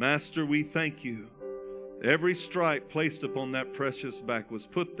 Master, we thank you. Every stripe placed upon that precious back was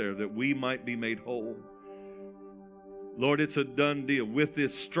put there that we might be made whole. Lord, it's a done deal. With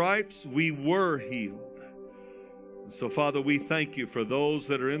His stripes, we were healed. So, Father, we thank you for those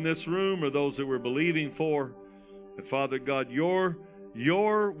that are in this room or those that we're believing for. That, Father God, your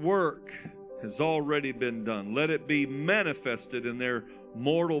work has already been done. Let it be manifested in their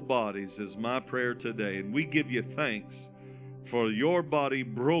mortal bodies is my prayer today. And we give you thanks for your body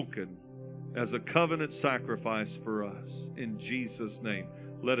broken as a covenant sacrifice for us. In Jesus' name,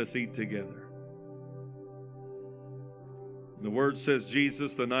 let us eat together. The word says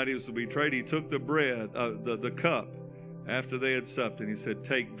Jesus, the night he was betrayed, he took the bread, the cup after they had supped, and he said,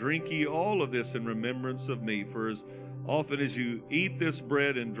 take, drink ye all of this in remembrance of me. For as often as you eat this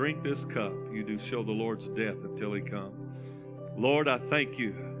bread and drink this cup, you do show the Lord's death until he come. Lord, I thank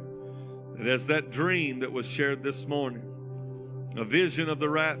you that as that dream that was shared this morning, a vision of the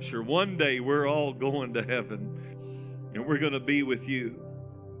rapture, one day we're all going to heaven and we're going to be with you.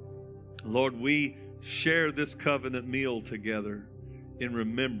 Lord, we share this covenant meal together in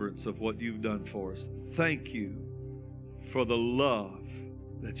remembrance of what you've done for us. Thank you for the love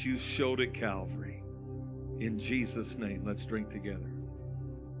that you showed at Calvary. In Jesus' name, let's drink together.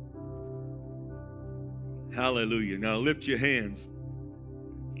 Hallelujah. Now lift your hands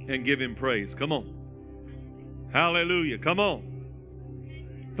and give him praise. Come on. Hallelujah. Come on.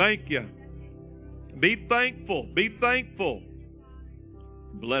 Thank you. Be thankful. Be thankful.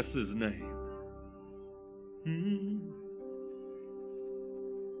 Bless his name.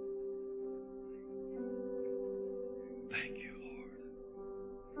 Thank you, Lord.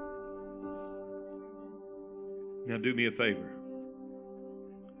 Now do me a favor.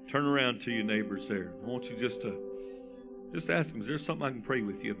 Turn around to your neighbors there. I want you just ask them, is there something I can pray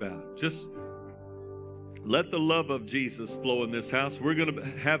with you about? Just let the love of Jesus flow in this house. We're going to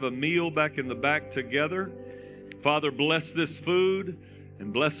have a meal back in the back together. Father, bless this food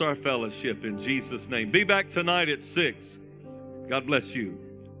and bless our fellowship in Jesus' name. Be back tonight at 6. God bless you.